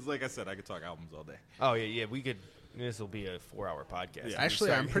because like I said, I could talk albums all day. Oh yeah, we could. This will be a 4-hour podcast. Yeah.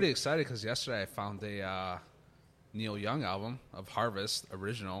 Actually, I'm pretty excited because yesterday I found a Neil Young album of Harvest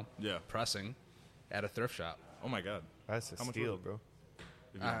original pressing at a thrift shop. Oh my god, That's a How much steal, was it? bro.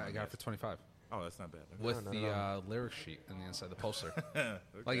 I got it for $25 Oh, that's not bad. with not the lyric sheet on the inside, the poster,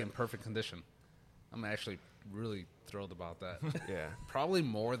 like in perfect condition. I'm actually really thrilled about that. Yeah. Probably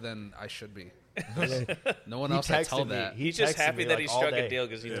more than I should be. No one He else I texted told me. that. He's just texted happy me, that like, he all struck day. a deal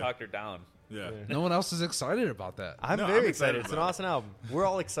because he talked her down. Yeah. No one else is excited about that. I'm No, very I'm excited. excited It's an about it. awesome album. We're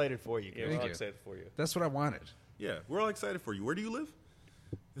all excited for you. Yeah, Kid. we're all you. excited for you. That's what I wanted. Yeah, we're all excited for you. Where do you live?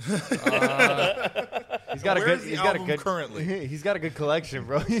 He's got a Where's good. the He's got a album good. currently? He's got a good collection,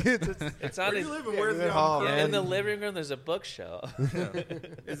 bro. It's on Where do his, you live and where's the yeah, album man. currently? in the living room. There's a bookshelf.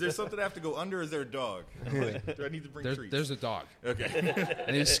 Is there something I have to go under? Or is there a dog? Like, do I need to bring treats? There's a dog, Okay.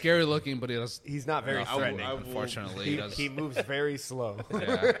 and he's scary looking, but he does. He's not very nothing, threatening. I will- unfortunately, he, he does. he moves very slow.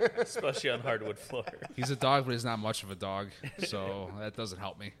 Yeah. Especially on hardwood floor. He's a dog, but he's not much of a dog, so that doesn't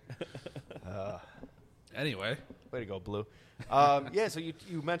help me. Anyway, Way to go, Blue. Yeah, so you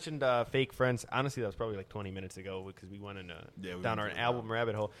mentioned Fake Friends. Honestly, that was probably like 20 minutes ago because we went in we down went our to the album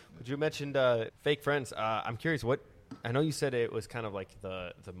rabbit hole. But you mentioned Fake Friends. I'm curious, what I know you said it was kind of like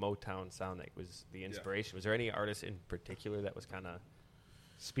the Motown sound that was the inspiration. Was there any artist in particular that was kind of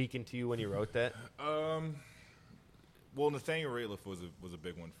speaking to you when you wrote that? Well, Nathaniel Rateliff was a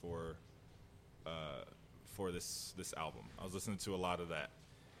big one for this album. I was listening to a lot of that,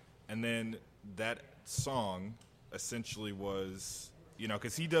 and then that song essentially was, you know,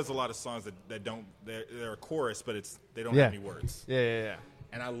 because he does a lot of songs that don't they're a chorus, but they don't have any words. Yeah.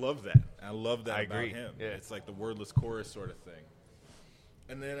 And I love that. I love that about agree. him. Yeah. It's like the wordless chorus sort of thing.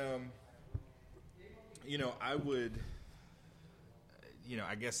 And then, you know, I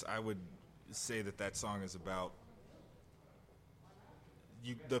guess I would say that song is about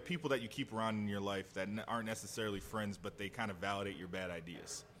the people that you keep around in your life that aren't necessarily friends, but they kind of validate your bad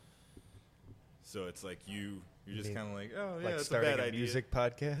ideas. So it's like you're just kind of like, oh yeah, Like it's a starting bad a idea. music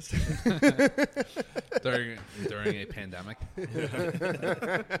podcast. during a pandemic.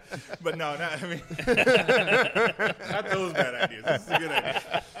 But no, not those bad ideas. This is a good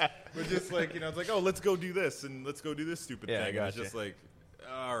idea. But just like, you know, it's like, oh, let's go do this and let's go do this stupid Yeah, I thing. And it's gotcha. just like,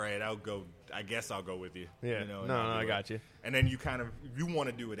 all right, I'll go. I guess I'll go with you. Yeah. You know, No, I do got it. you. And then you want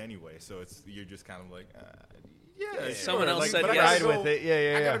to do it anyway, so you're just kind of like, yeah. Someone sure. else Like, said but I yes. gotta Ride go- with it.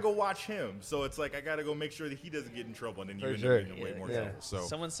 Yeah. I gotta go watch him, so it's like I gotta go make sure that he doesn't get in trouble, and then you For end sure. up getting in way more Yeah. trouble. So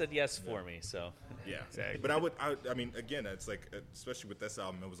Someone said yes for me, so yeah, Exactly. But I mean, again, it's like, especially with this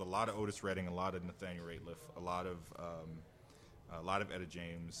album, it was a lot of Otis Redding, a lot of Nathaniel Rateliff, a lot of Etta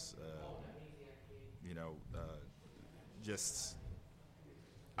James. You know, just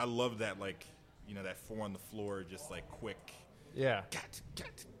I love that, like, you know, that 4 on the floor, just like quick. Yeah. Gat.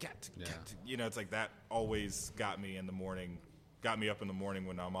 You know, it's like that always got me up in the morning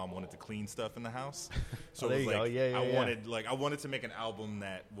when my mom wanted to clean stuff in the house. So there it was you go. like Yeah. I wanted to make an album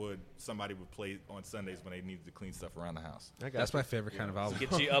that somebody would play on Sundays when they needed to clean stuff around the house. I got That's you. my favorite kind of album.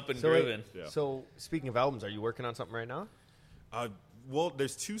 get you up and So, wait, grooving. Yeah. so speaking of albums, are you working on something right now? Well,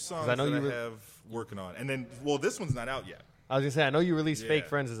 there's 2 songs I know that you I have working on, and then this one's not out yet. I was gonna say I know you released Fake Yeah.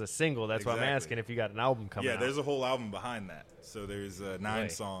 Friends as a single. That's why I'm Exactly. asking if you got an album coming Yeah, out. there's a whole album behind that. So there's 9 Right.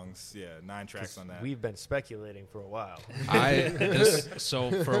 songs. Yeah, 9 tracks on that. We've been speculating for a while.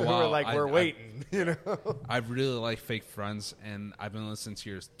 So for a we while, were like, we're waiting. You know. I really like Fake Friends, and I've been listening to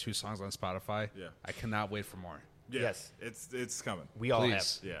your 2 songs on Spotify. Yeah. I cannot wait for more. Yeah, Yes. it's coming. We all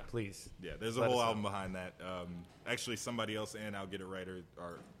Please. have. Yeah. Please. Yeah, there's a Let us whole know. album behind that. Actually, somebody else and I'll Get It Right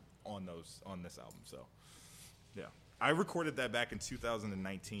are on this album. So, yeah, I recorded that back in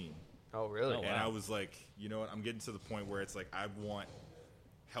 2019, Oh really? Oh, and wow. I was like, you know what? I'm getting to the point where it's like I want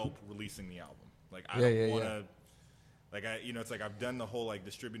help releasing the album. Like I don't want to. Like it's like I've done the whole like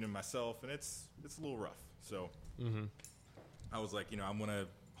distributing myself, and it's a little rough. So, I was like, I'm gonna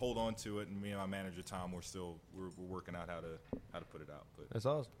hold on to it, and me and my manager Tom, we're working out how to put it out. But That's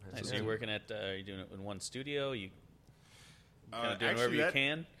awesome. Nice. So you're working at are you doing it in one studio? You kind of doing wherever actually, you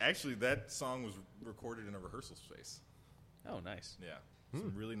can. Actually, that song was recorded in a rehearsal space. Oh, nice. Yeah,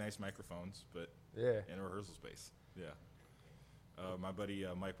 some really nice microphones, but Yeah. in a rehearsal space. Yeah, my buddy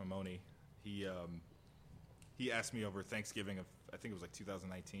Mike Mamoni, he asked me over Thanksgiving of I think it was like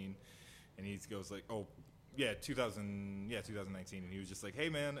 2019, and he goes like, oh yeah, 2019, and he was just like, hey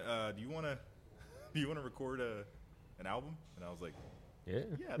man, do you want to record an album? And I was like, Yeah.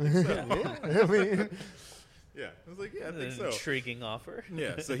 yeah, I think so. I mean, Yeah, I was like, yeah, I An think so. intriguing offer.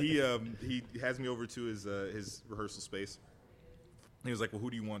 Yeah, so he has me over to his rehearsal space. He was like, well, who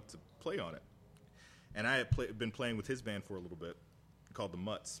do you want to play on it? And I had been playing with his band for a little bit called the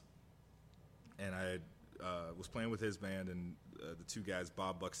Mutts. And I was playing with his band, and the 2 guys,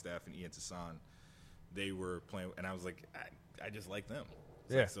 Bob Buckstaff and Ian Tassan, they were playing, and I was like, I just like them.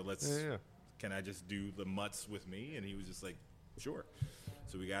 It's like, so let's, can I just do the Mutts with me? And he was just like, sure.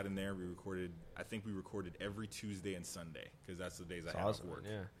 So we got in there, I think we recorded every Tuesday and Sunday, because that's the days I had off work.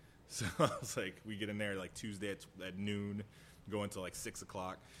 Yeah. So I was like, we get in there like Tuesday at noon, go until like 6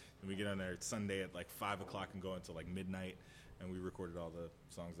 o'clock, and we get in there Sunday at like 5 o'clock and go until like midnight, and we recorded all the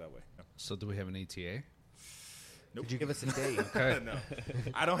songs that way. Yeah. So do we have an ETA? Nope. Could you give us a date? No,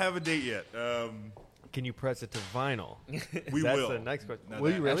 I don't have a date yet. Can you press it to vinyl? We That's will. the next question. Now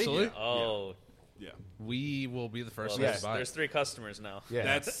Will that- you really? Absolutely. Oh, Yeah. We will be the first well, ones to buy. there's 3 customers now. Yeah.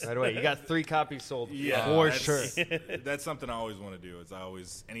 That's- right away. You got 3 copies sold. Yeah, For that's- sure. That's something I always want to do.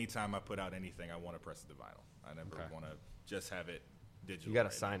 Is anytime I put out anything, I want to press it to vinyl. I never want to just have it digital. You got to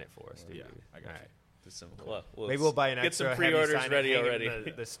right sign now. it for us, dude. Yeah, I got All you. right. Well, Maybe we'll buy an get extra. some have you pre-orders sign it, ready hang it already.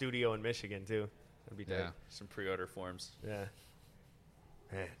 in the studio in Michigan too. That'd be Yeah. tight. Some pre-order forms. Yeah.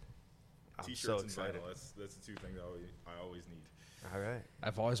 Man, I'm T-shirts so and excited. vinyl. That's the 2 things I always need. All right.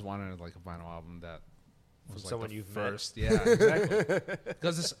 I've always wanted like a vinyl album that was like someone the you've met. first. Yeah, exactly.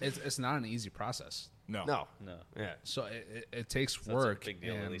 Because it's not an easy process. No. No. Yeah. So it takes So work. It's a big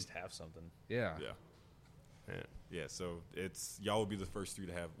deal to at and- least have something. Yeah. Yeah. Yeah, so it's y'all will be the first 3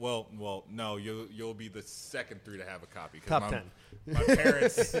 to have. Well, no, you'll be the second 3 to have a copy. Top 10.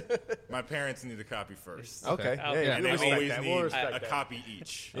 My parents need a copy first. Okay. Yeah, And they We'll always respect that. need We'll respect a that. copy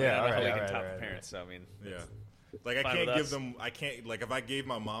each. Yeah, I all know how we right, can all top right, the parents. So I mean, Yeah. Like I Fine can't with give us. them. I can't like if I gave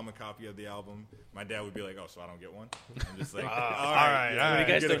my mom a copy of the album, my dad would be like, "Oh, so I don't get one." I'm just like, "All right, all right. You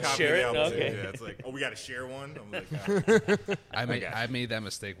guys get a don't copy share of the it? album, too." Okay. Yeah, it's like, "Oh, we got to share one." I'm like, I made that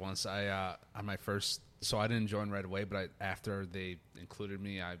mistake once. On my first, so I didn't join right away, but after they included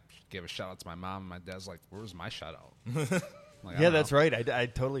me, I gave a shout out to my mom. And my dad's like, "Where was my shout out?" Like, Yeah, that's right. I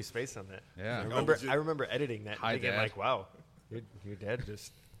totally spaced on that. Yeah. I remember editing that, Hi, thinking Dad. like, wow, your dad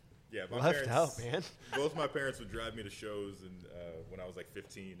just yeah, my left parents, out, man. Both my parents would drive me to shows, and when I was like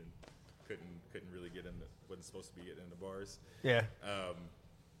 15 and couldn't really get in, wasn't supposed to be getting into bars. Yeah.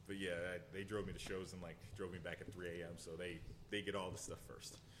 But yeah, they drove me to shows and like drove me back at 3 a.m. So they get all the stuff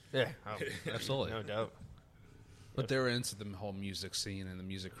first. Yeah. Oh, Absolutely. no doubt. But they were into the whole music scene and the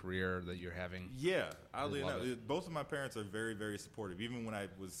music career that you're having. Yeah, oddly love enough, both of my parents are very, very supportive. Even when I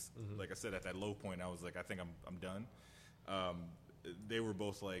was, like I said, at that low point, I was like, I think I'm done. They were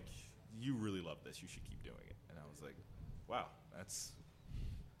both like, "You really love this. You should keep doing it." And I was like, "Wow, it's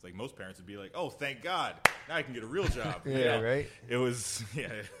like most parents would be like, "Oh, thank God, now I can get a real job." Yeah, right. It was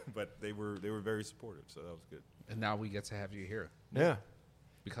but they were very supportive, so that was good. And now we get to have you here Yeah.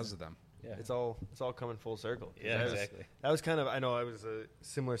 because of them. yeah. It's all coming full circle. Yeah, That was- exactly. That was kind of, I know it was a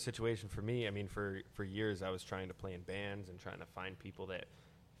similar situation for me. I mean, for years I was trying to play in bands and trying to find people that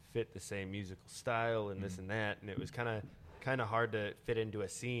fit the same musical style and this and that, and it was kind of hard to fit into a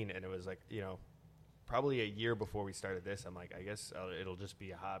scene. And it was like, probably a year before we started this, I'm like, I guess it'll just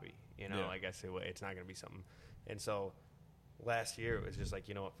be a hobby. Yeah. I guess it's not going to be something. And so last year it was just like,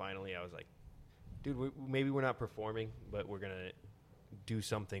 finally I was like, dude, maybe we're not performing, but we're going to do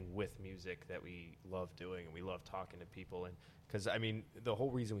something with music that we love doing, and we love talking to people. And because I mean, the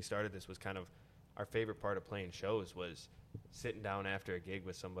whole reason we started this was kind of our favorite part of playing shows was sitting down after a gig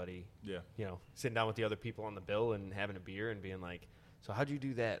with somebody, sitting down with the other people on the bill and having a beer and being like, so how'd you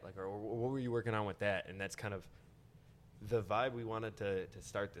do that? Like, or what were you working on with that? And that's kind of the vibe we wanted to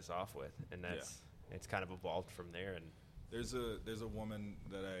start this off with. And it's kind of evolved from there. And There's a woman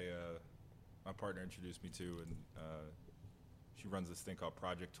that my partner introduced me to, and she runs this thing called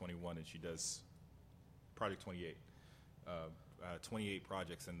Project 21, and she does Project 28, 28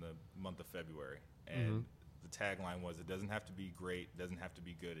 projects in the month of February. And the tagline was, "It doesn't have to be great, doesn't have to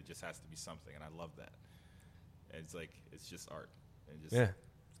be good, it just has to be something." And I love that. And it's like, it's just art. And it's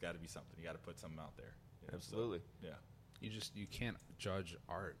got to be something. You got to put something out there. Absolutely. So, yeah. You can't judge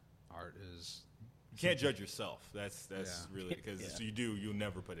art. Art is You can't judge yourself. That's Yeah. really, because you'll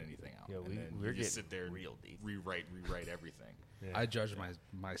never put anything out. Yeah, And then we're you just getting sit there and real deep. rewrite everything. I judge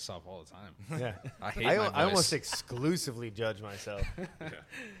myself all the time. yeah. I hate I my voice. almost exclusively judge myself.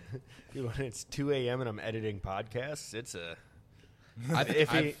 Dude, when it's 2 a.m. and I'm editing podcasts, it's a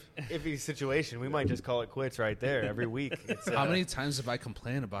iffy situation. We might just call it quits right there every week. It's, How many times have I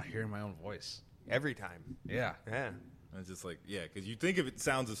complained about hearing my own voice? Every time. Yeah. Yeah. And it's just like, because you think if it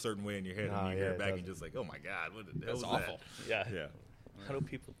sounds a certain way in your head, Oh, and you hear yeah, it it back, doesn't. you're just like, oh my God, what the hell That's was awful. Yeah. that? Yeah. How do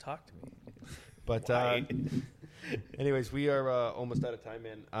people talk to me? But Why? anyways, we are almost out of time,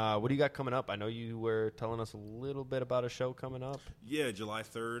 man. What do you got coming up? I know you were telling us a little bit about a show coming up. Yeah, July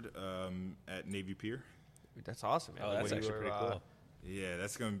 3rd at Navy Pier. That's awesome, man. Oh, that's When you actually were, pretty cool. Yeah,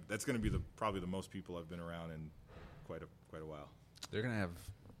 that's gonna be probably the most people I've been around in quite a while. They're gonna have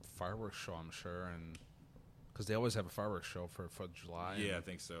fireworks show, I'm sure, and because they always have a fireworks show for July. Yeah, I and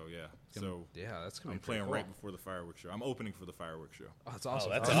think so. Yeah. gonna- So yeah, that's gonna I'm be pretty playing cool. right before the fireworks show. I'm opening for the fireworks show. Oh, that's Oh,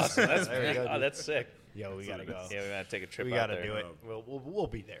 awesome. that's awesome. That's There you go, oh, dude. that's sick. Yo, we gotta go. Yeah, we gotta take a trip. We out gotta there. do it. We'll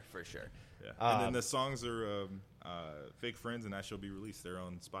be there for sure. Yeah. And then the songs are Fake Friends, and that shall be released. They're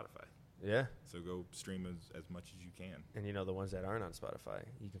on Spotify. Yeah. So go stream as much as you can. And the ones that aren't on Spotify,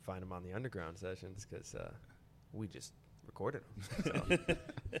 you can find them on the underground sessions because we just recorded them. So.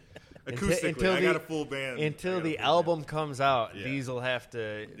 Acoustically, I got a full band. Until I got a the full album band. comes out, Yeah. these will have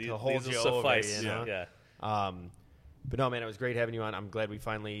to hold These you will over. suffice. You know? Yeah. But no, man, it was great having you on. I'm glad we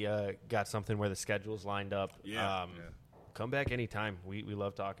finally got something where the schedule's lined up. Yeah. Come back anytime. We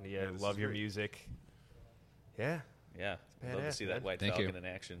love talking to you. Yeah, this love is your great. music. Yeah. Yeah. I'd love to badass, see that man. White Thank Falcon you. in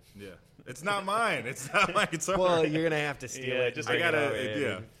action. Yeah. It's not mine. It's not my guitar. Well, you're gonna have to steal Yeah, it. just and bring I gotta- it over.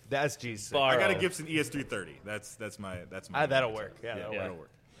 yeah. That's G's. Borrow. I got a Gibson ES330. That's my That'll guitar. work. Yeah, that'll Yeah. work.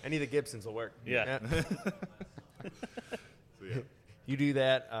 Any of the Gibsons will work. Yeah. So, yeah. You do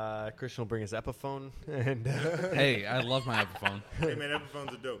that, Christian will bring his Epiphone, and Hey, I love my Epiphone. Hey man,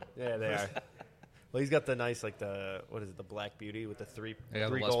 Epiphones are dope. yeah, they are. Well, he's got the nice, like the Black Beauty with the three the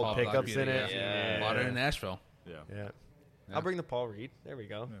Les gold Paul Black pickups Beauty, in it. Yeah. Bought it in Nashville. Yeah. I'll bring the Paul Reed. There we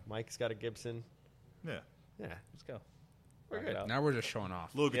go. Yeah. Mike's got a Gibson. Yeah. Yeah. Let's go. We're Rock good. it out. Now we're just showing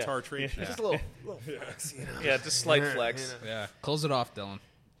off. Little guitar trait. Just a little flex, you know. Yeah, just slight flex. Yeah, close it off, Dylan.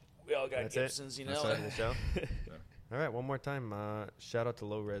 We all got That's it? Gibsons, you That's know. it. End of the show. All right, one more time. Shout out to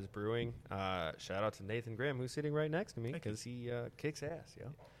Low Res Brewing. Shout out to Nathan Graham, who's sitting right next to me because he kicks ass.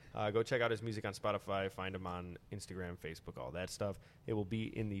 Go check out his music on Spotify. Find him on Instagram, Facebook, all that stuff. It will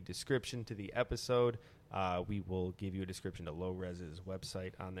be in the description to the episode. We will give you a description to Low Res's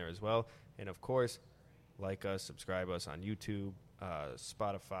website on there as well. And, of course, like us, subscribe us on YouTube,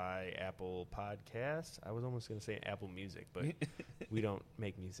 Spotify, Apple Podcasts. I was almost going to say Apple Music, but we don't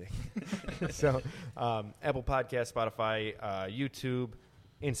make music. So Apple Podcasts, Spotify, YouTube,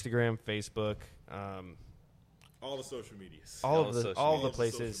 Instagram, Facebook, All the social medias. all the of the social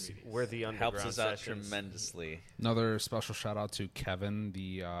places medias. where the underground Helps us out sessions. tremendously. Another special shout out to Kevin,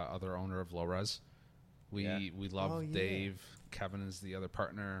 the other owner of Low Res. We love Oh, yeah. Dave. Kevin is the other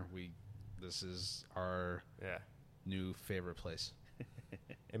partner. This is our Yeah. new favorite place.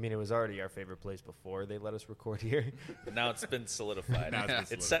 I mean, it was already our favorite place before they let us record here. But now it's been solidified. Now it's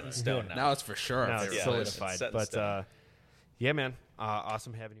been It's set in stone now. Now it's for sure. Now our it's favorite place. solidified. Set in But stone. yeah, man,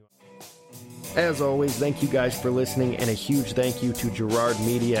 awesome having you. As always, thank you guys for listening, and a huge thank you to Gerard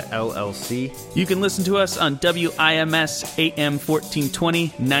Media LLC. You can listen to us on WIMS AM 1420,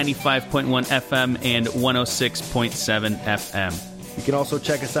 95.1 FM, and 106.7 FM. You can also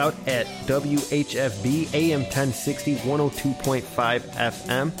check us out at WHFB AM 1060, 102.5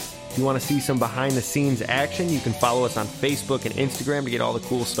 FM. If you want to see some behind-the-scenes action, you can follow us on Facebook and Instagram to get all the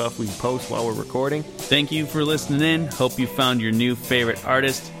cool stuff we post while we're recording. Thank you for listening in. Hope you found your new favorite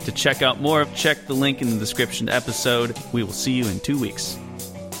artist. To check out more, check the link in the description to episode. We will see you in 2 weeks.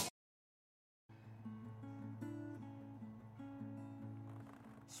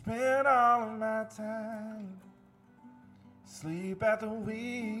 Spend all of my time sleep at the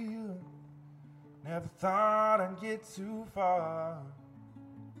wheel. Never thought I'd get too far.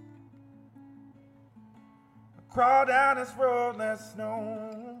 I crawl down this road less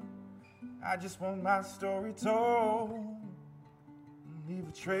known. I just want my story told. Leave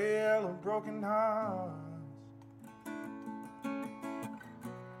a trail of broken hearts.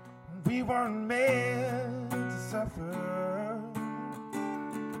 We weren't meant to suffer.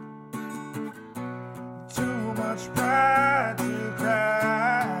 Too much pride to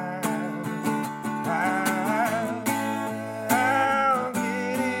cry. I'll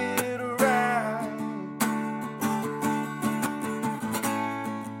get it right.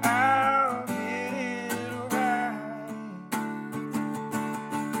 I'll get it right.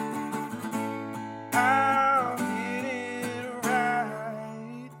 I'll get it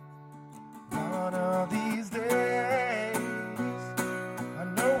right. One of these days, I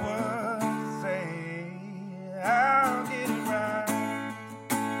know what to say. I'll get it right.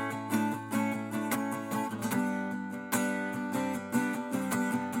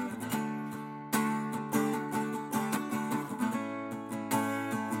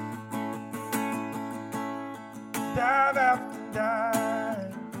 Dive after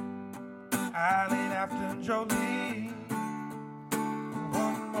dive, island after Jolie.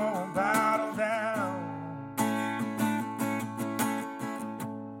 One more bottle down,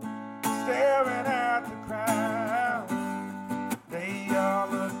 staring at the crowd. They all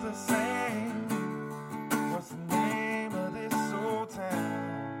look the same. What's the name of this old town?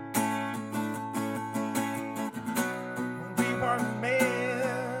 We weren't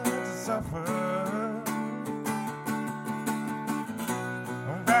meant to suffer.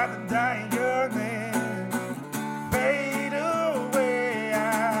 I'd rather die young than fade away.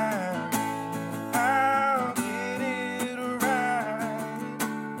 I'll get it right.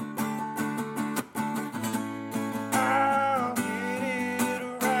 I'll get it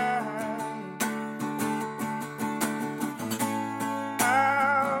right.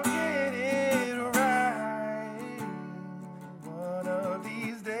 I'll get it right. One of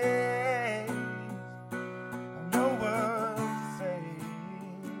these days, I know what to say.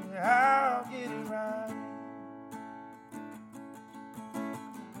 I'll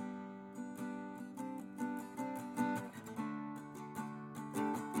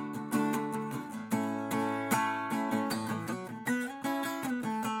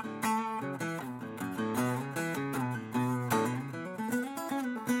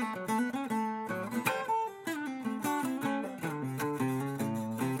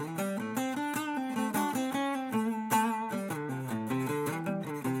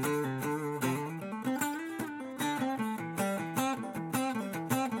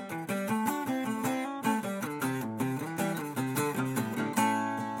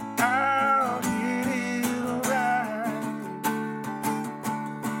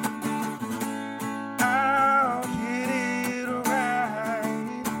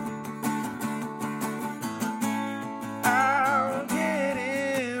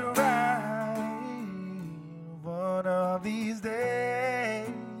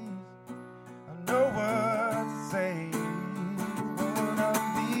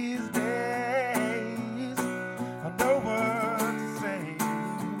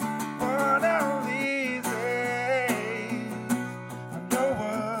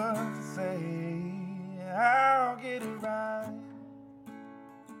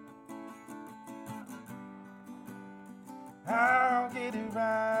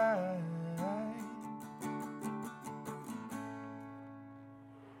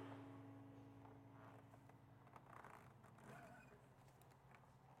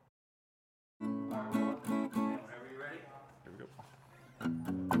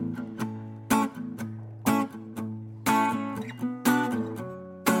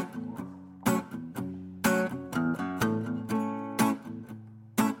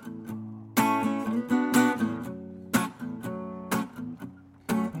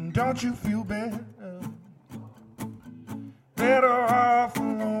Don't you feel better? Better off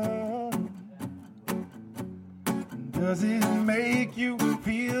alone. Does it make you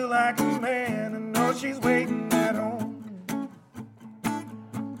feel like a man and know she's waiting at home?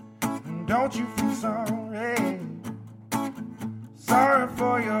 Don't you feel sorry? Sorry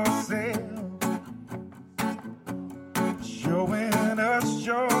for yourself. Showing us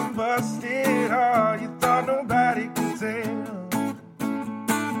your busted heart, you thought nobody could tell.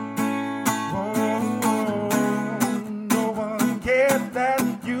 That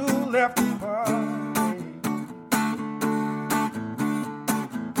you left the party.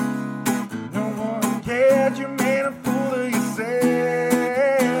 No one cared, you made a fool of yourself.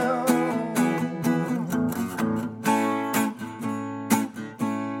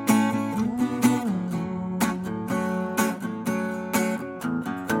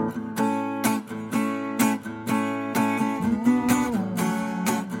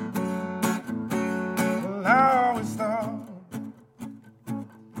 Well, I always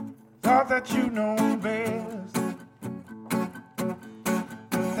thought that you know best.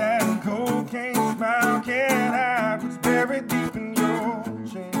 That cocaine smile can't hide what's buried deep in your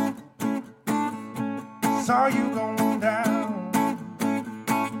chest. Saw you going down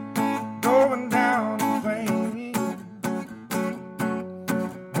in flames.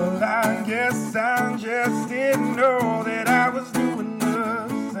 Well, I guess I just didn't know that I was doing the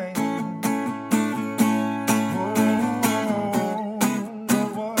same.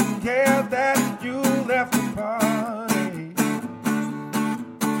 That you left the party.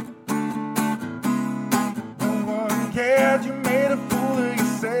 No one cared, you made a fool of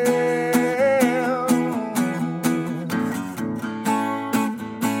yourself.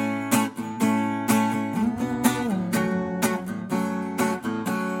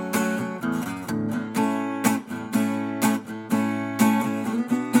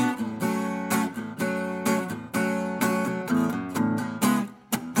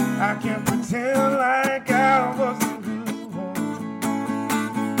 I can't pretend like I wasn't good one.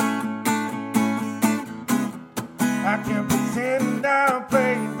 I can't pretend I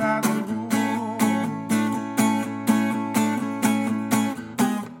played by the rules.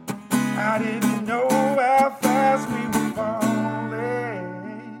 I didn't know how fast we were falling.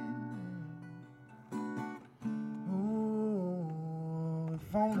 Ooh,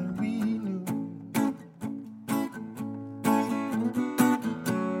 if only we knew.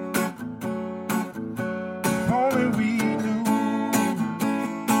 Only we knew.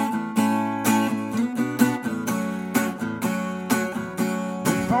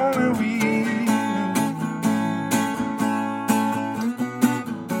 If only we knew.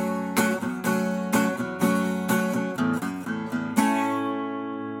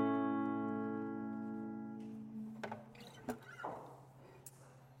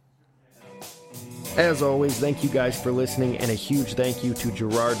 As always, thank you guys for listening, and a huge thank you to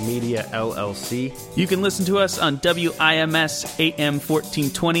Gerard Media, LLC. You can listen to us on WIMS AM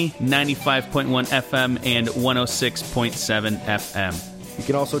 1420, 95.1 FM, and 106.7 FM. You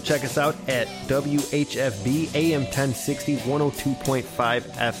can also check us out at WHFB AM 1060, 102.5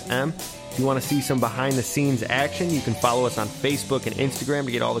 FM. If you want to see some behind-the-scenes action, you can follow us on Facebook and Instagram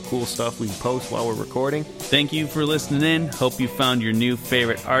to get all the cool stuff we post while we're recording. Thank you for listening in. Hope you found your new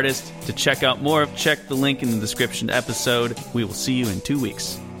favorite artist. To check out more, check the link in the description episode. We will see you in 2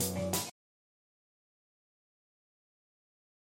 weeks.